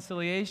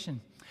reconciliation.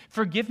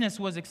 Forgiveness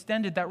was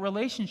extended. That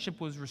relationship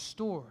was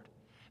restored.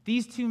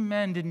 These two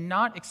men did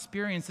not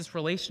experience this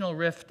relational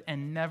rift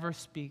and never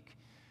speak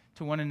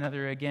to one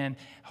another again,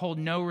 hold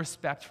no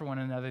respect for one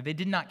another. They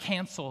did not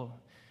cancel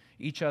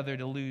each other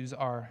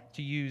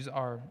to use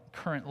our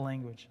current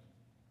language.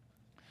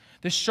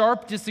 The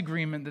sharp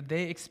disagreement that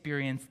they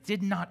experienced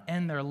did not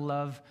end their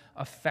love,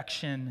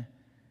 affection,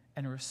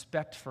 and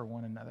respect for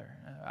one another.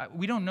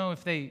 We don't know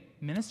if they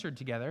ministered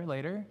together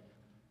later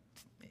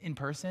in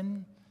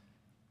person,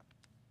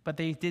 but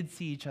they did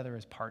see each other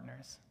as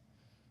partners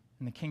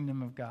in the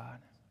kingdom of God,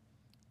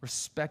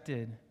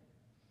 respected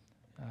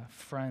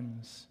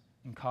friends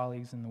and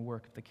colleagues in the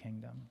work of the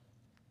kingdom.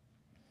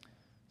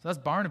 So that's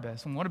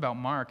Barnabas. And what about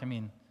Mark? I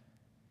mean,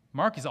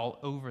 Mark is all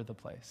over the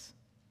place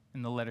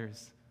in the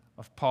letters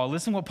of Paul.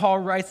 Listen what Paul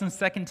writes in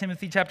 2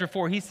 Timothy chapter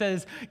 4. He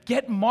says,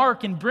 "Get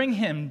Mark and bring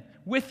him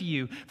with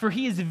you, for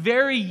he is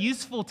very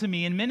useful to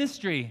me in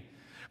ministry."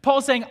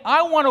 Paul's saying,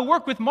 I want to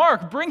work with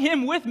Mark. Bring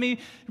him with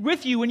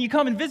you when you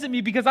come and visit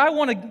me because I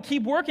want to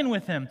keep working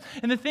with him.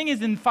 And the thing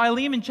is, in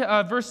Philemon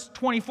verse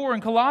 24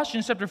 and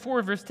Colossians chapter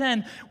 4 verse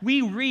 10,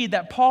 we read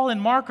that Paul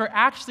and Mark are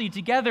actually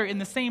together in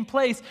the same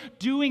place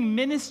doing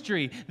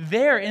ministry.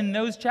 There in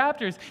those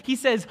chapters, he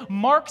says,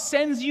 Mark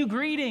sends you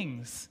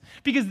greetings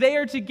because they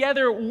are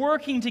together,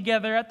 working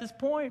together at this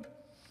point.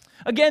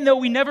 Again, though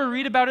we never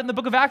read about it in the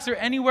book of Acts or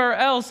anywhere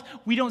else,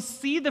 we don't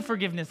see the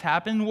forgiveness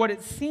happen. What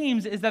it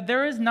seems is that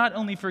there is not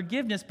only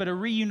forgiveness, but a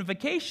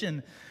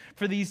reunification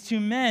for these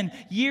two men.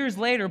 Years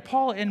later,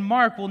 Paul and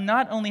Mark will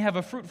not only have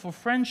a fruitful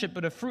friendship,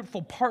 but a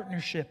fruitful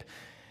partnership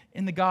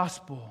in the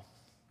gospel.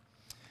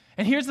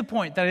 And here's the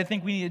point that I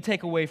think we need to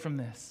take away from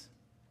this.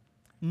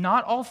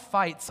 Not all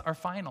fights are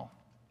final.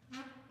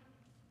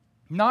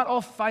 Not all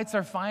fights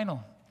are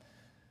final.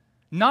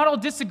 Not all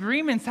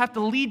disagreements have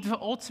to lead to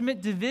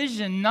ultimate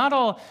division. Not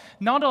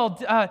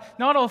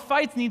all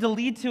fights need to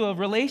lead to a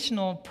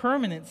relational,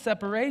 permanent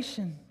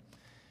separation.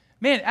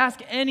 Man,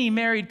 ask any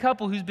married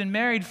couple who's been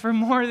married for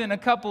more than a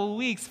couple of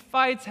weeks.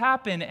 Fights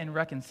happen and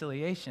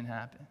reconciliation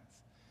happens.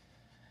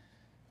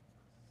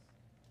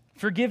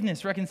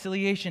 Forgiveness,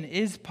 reconciliation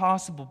is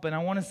possible, but I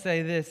want to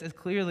say this as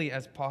clearly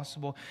as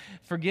possible.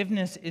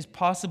 Forgiveness is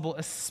possible,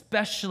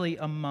 especially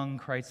among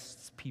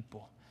Christ's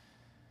people.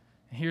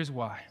 And here's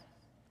why.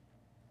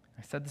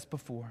 I said this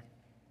before.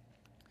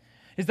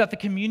 Is that the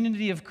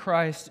community of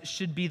Christ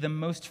should be the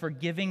most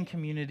forgiving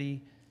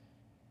community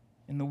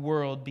in the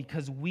world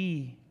because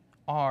we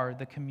are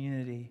the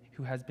community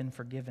who has been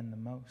forgiven the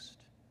most.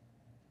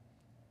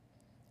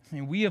 I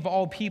mean, we of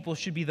all people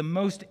should be the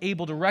most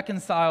able to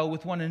reconcile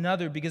with one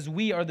another because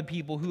we are the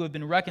people who have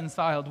been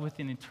reconciled with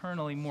an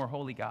eternally more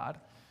holy God.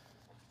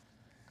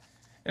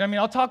 And I mean,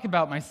 I'll talk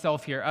about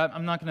myself here.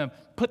 I'm not going to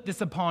put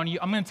this upon you.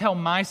 I'm going to tell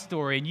my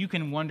story, and you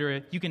can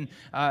wonder, you can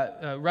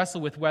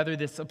wrestle with whether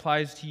this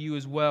applies to you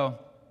as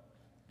well.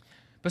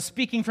 But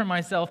speaking for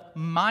myself,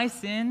 my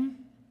sin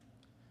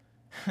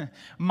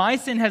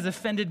has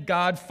offended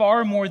God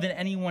far more than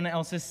anyone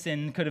else's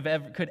sin could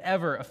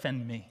ever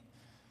offend me.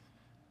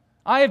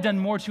 I have done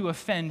more to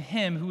offend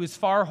him who is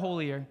far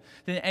holier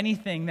than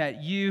anything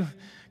that you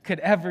could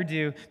ever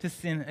do to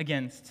sin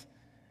against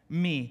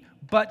me.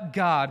 But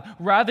God,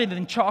 rather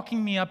than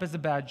chalking me up as a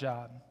bad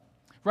job,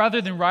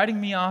 rather than writing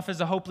me off as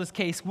a hopeless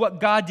case, what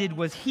God did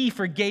was he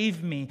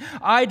forgave me.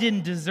 I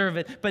didn't deserve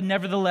it, but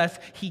nevertheless,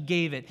 he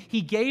gave it.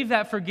 He gave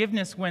that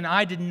forgiveness when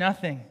I did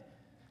nothing.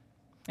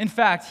 In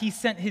fact, he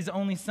sent his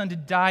only son to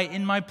die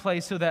in my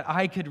place so that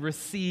I could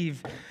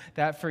receive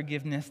that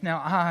forgiveness. Now,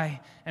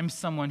 I am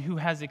someone who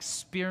has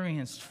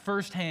experienced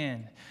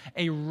firsthand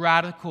a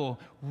radical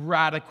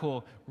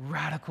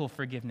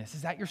forgiveness.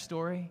 Is that your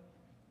story?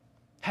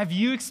 Have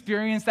you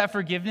experienced that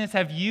forgiveness?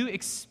 Have you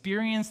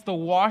experienced the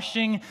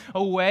washing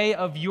away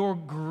of your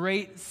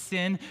great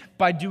sin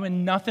by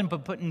doing nothing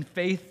but putting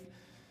faith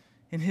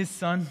in his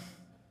son?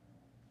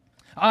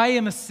 I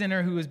am a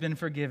sinner who has been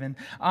forgiven.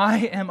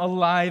 I am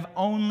alive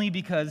only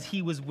because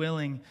he was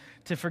willing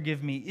to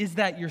forgive me. Is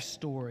that your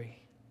story?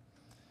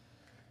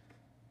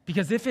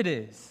 Because if it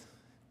is,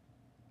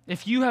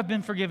 if you have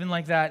been forgiven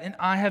like that and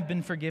I have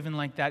been forgiven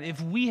like that,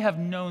 if we have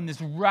known this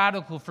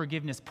radical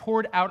forgiveness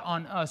poured out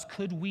on us,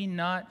 would we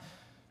not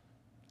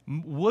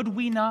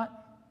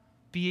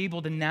be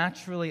able to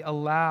naturally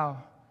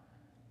allow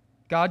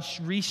God's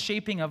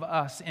reshaping of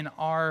us in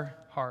our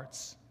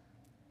hearts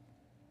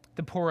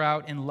to pour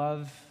out in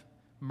love,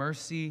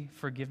 mercy,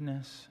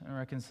 forgiveness, and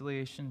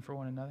reconciliation for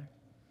one another?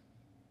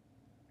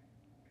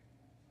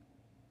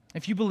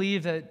 If you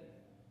believe in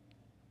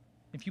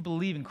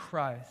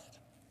Christ,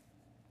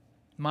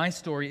 my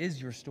story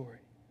is your story.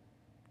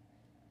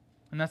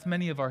 And that's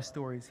many of our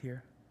stories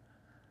here.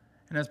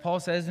 And as Paul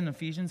says in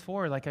Ephesians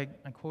 4, like I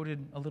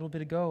quoted a little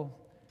bit ago,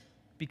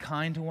 be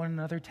kind to one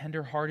another,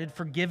 tender-hearted,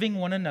 forgiving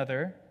one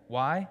another.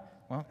 Why?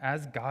 Well,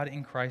 as God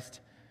in Christ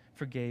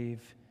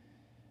forgave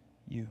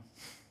you.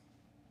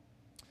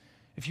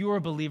 If you are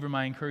a believer,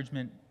 my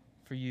encouragement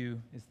for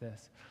you is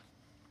this.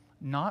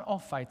 Not all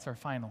fights are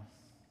final.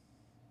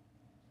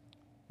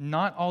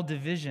 Not all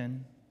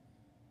division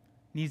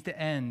needs to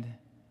end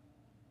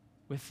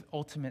with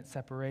ultimate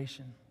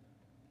separation.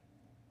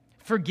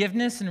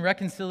 Forgiveness and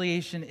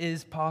reconciliation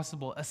is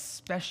possible,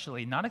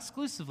 especially, not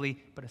exclusively,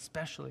 but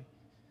especially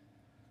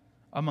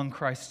among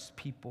Christ's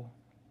people.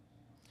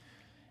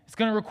 It's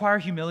going to require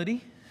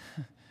humility.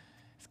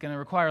 It's going to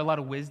require a lot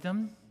of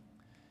wisdom.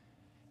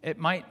 It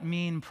might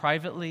mean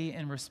privately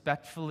and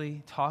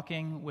respectfully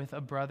talking with a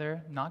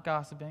brother, not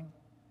gossiping,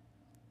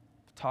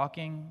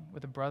 talking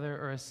with a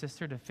brother or a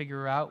sister to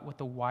figure out what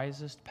the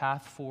wisest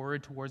path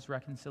forward towards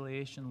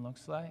reconciliation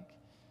looks like.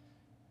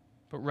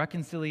 But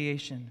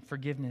reconciliation,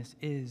 forgiveness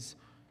is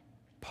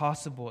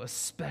possible,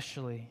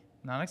 especially,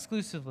 not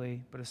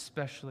exclusively, but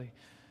especially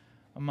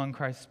among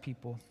Christ's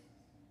people.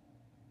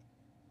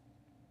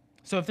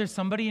 So if there's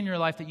somebody in your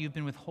life that you've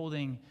been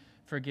withholding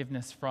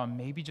forgiveness from,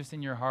 maybe just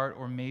in your heart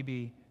or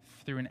maybe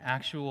through an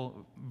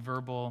actual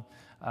verbal,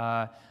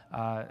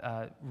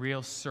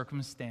 real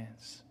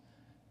circumstance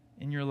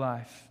in your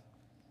life,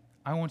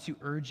 I want to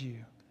urge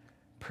you,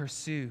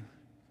 pursue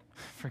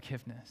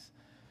forgiveness.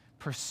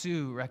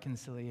 Pursue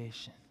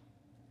reconciliation.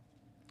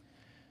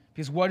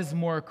 Because what is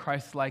more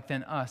Christ-like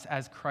than us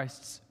as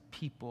Christ's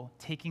people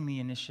taking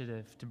the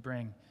initiative to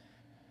bring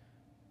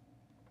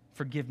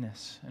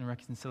forgiveness and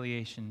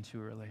reconciliation to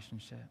a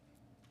relationship?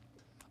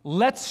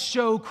 Let's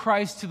show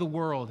Christ to the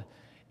world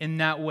in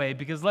that way,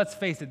 because let's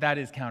face it, that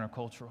is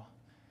countercultural.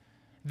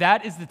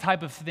 That is the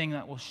type of thing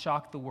that will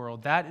shock the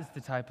world. That is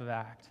the type of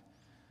act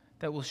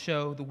that will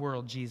show the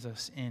world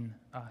Jesus in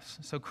us.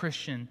 So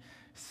Christian,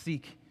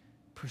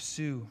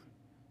 pursue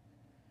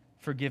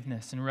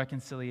forgiveness and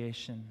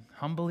reconciliation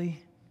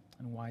humbly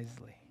and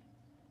wisely.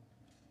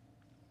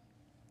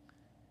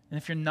 And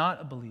if you're not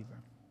a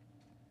believer,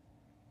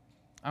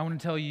 I want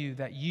to tell you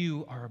that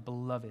you are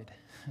beloved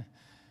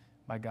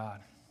by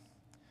God.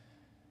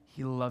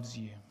 He loves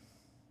you.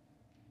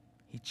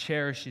 He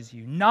cherishes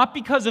you, not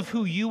because of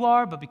who you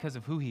are, but because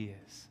of who He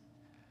is.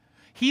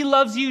 He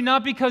loves you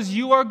not because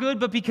you are good,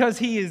 but because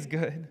He is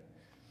good.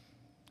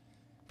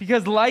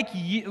 Because like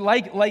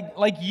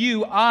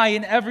you, I,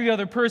 and every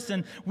other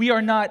person, we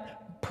are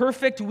not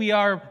perfect, we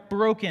are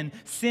broken.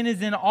 Sin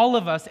is in all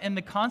of us, and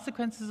the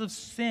consequences of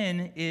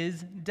sin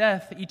is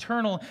death,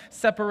 eternal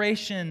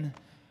separation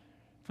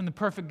from the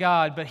perfect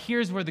God. But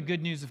here's where the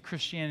good news of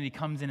Christianity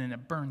comes in, and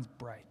it burns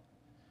bright.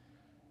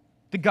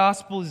 The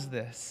gospel is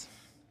this,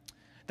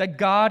 that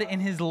God in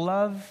his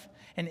love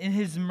and in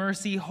his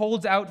mercy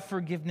holds out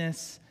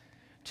forgiveness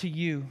to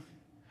you.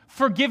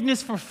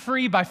 Forgiveness for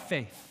free by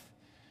faith.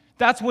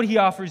 That's what he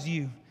offers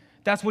you.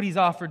 That's what he's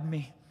offered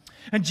me.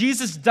 And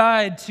Jesus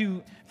died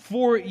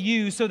for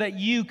you so that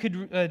you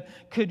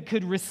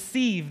could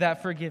receive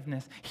that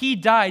forgiveness. He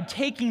died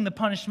taking the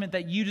punishment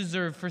that you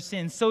deserve for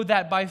sin so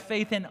that by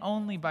faith and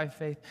only by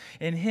faith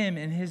in him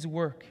and his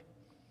work,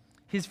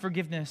 his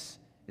forgiveness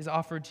is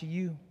offered to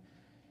you.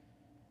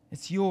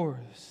 It's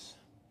yours.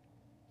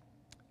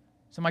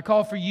 So my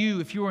call for you,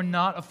 if you are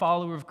not a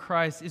follower of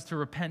Christ, is to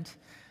repent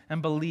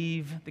and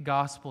believe the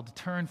gospel, to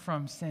turn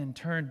from sin,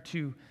 turn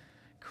to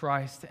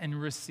Christ and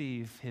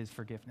receive his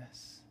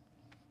forgiveness.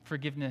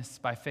 Forgiveness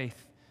by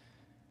faith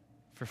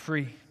for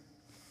free.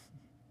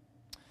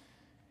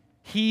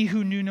 He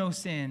who knew no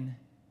sin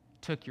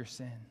took your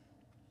sin.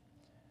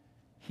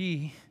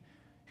 He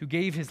who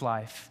gave his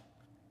life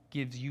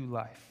gives you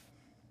life.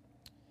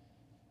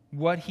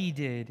 What he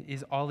did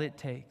is all it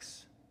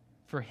takes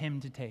for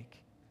him to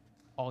take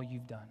all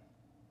you've done.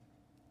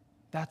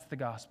 That's the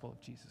gospel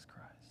of Jesus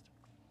Christ.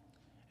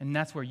 And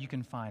that's where you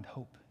can find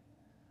hope,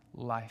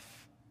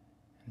 life,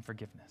 and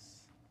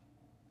forgiveness.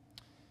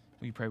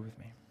 Will you pray with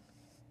me?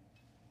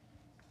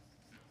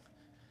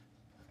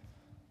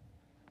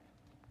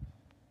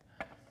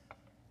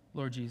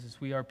 Lord Jesus,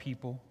 we are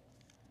people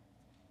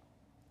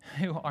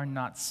who are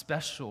not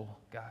special,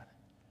 God.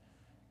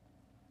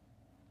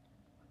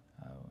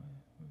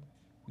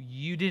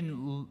 You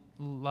didn't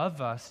love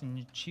us and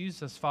you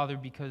choose us, Father,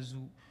 because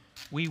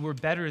we were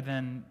better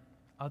than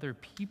other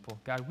people.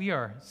 God, we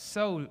are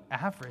so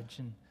average.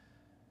 And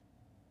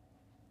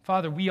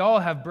Father, we all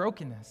have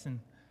brokenness and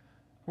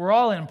we're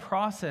all in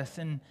process.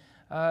 And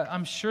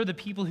I'm sure the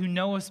people who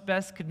know us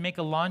best could make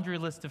a laundry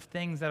list of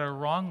things that are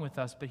wrong with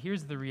us. But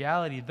here's the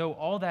reality. Though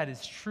all that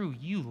is true,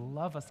 you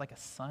love us like a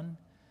son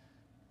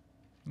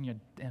and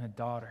a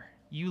daughter.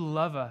 You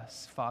love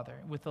us, Father,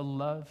 with a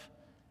love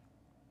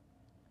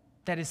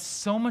that is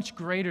so much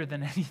greater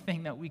than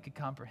anything that we could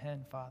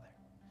comprehend, Father.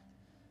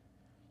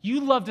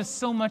 You loved us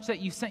so much that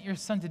you sent your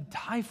son to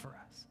die for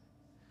us.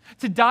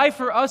 To die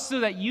for us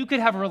so that you could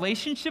have a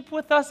relationship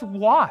with us.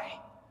 Why?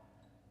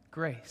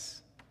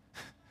 Grace.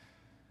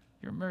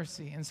 Your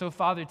mercy. And so,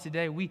 Father,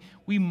 today we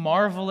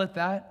marvel at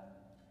that.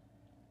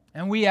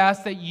 And we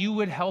ask that you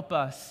would help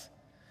us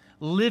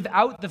live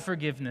out the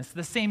forgiveness,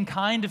 the same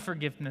kind of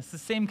forgiveness, the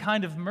same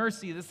kind of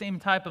mercy, the same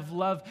type of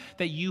love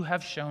that you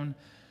have shown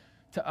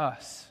to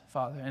us,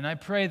 Father. And I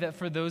pray that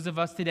for those of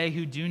us today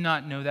who do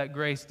not know that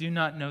grace, do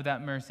not know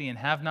that mercy, and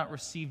have not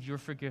received your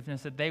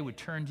forgiveness, that they would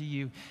turn to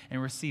you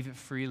and receive it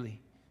freely.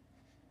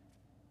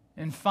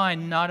 And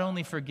find not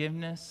only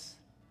forgiveness,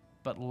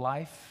 but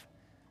life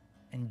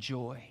and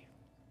joy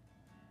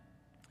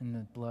in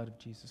the blood of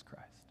Jesus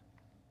Christ.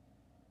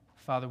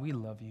 Father, we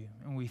love you,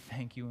 and we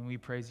thank you, and we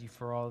praise you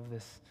for all of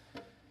this.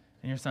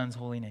 In your Son's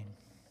holy name,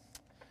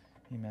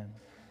 amen.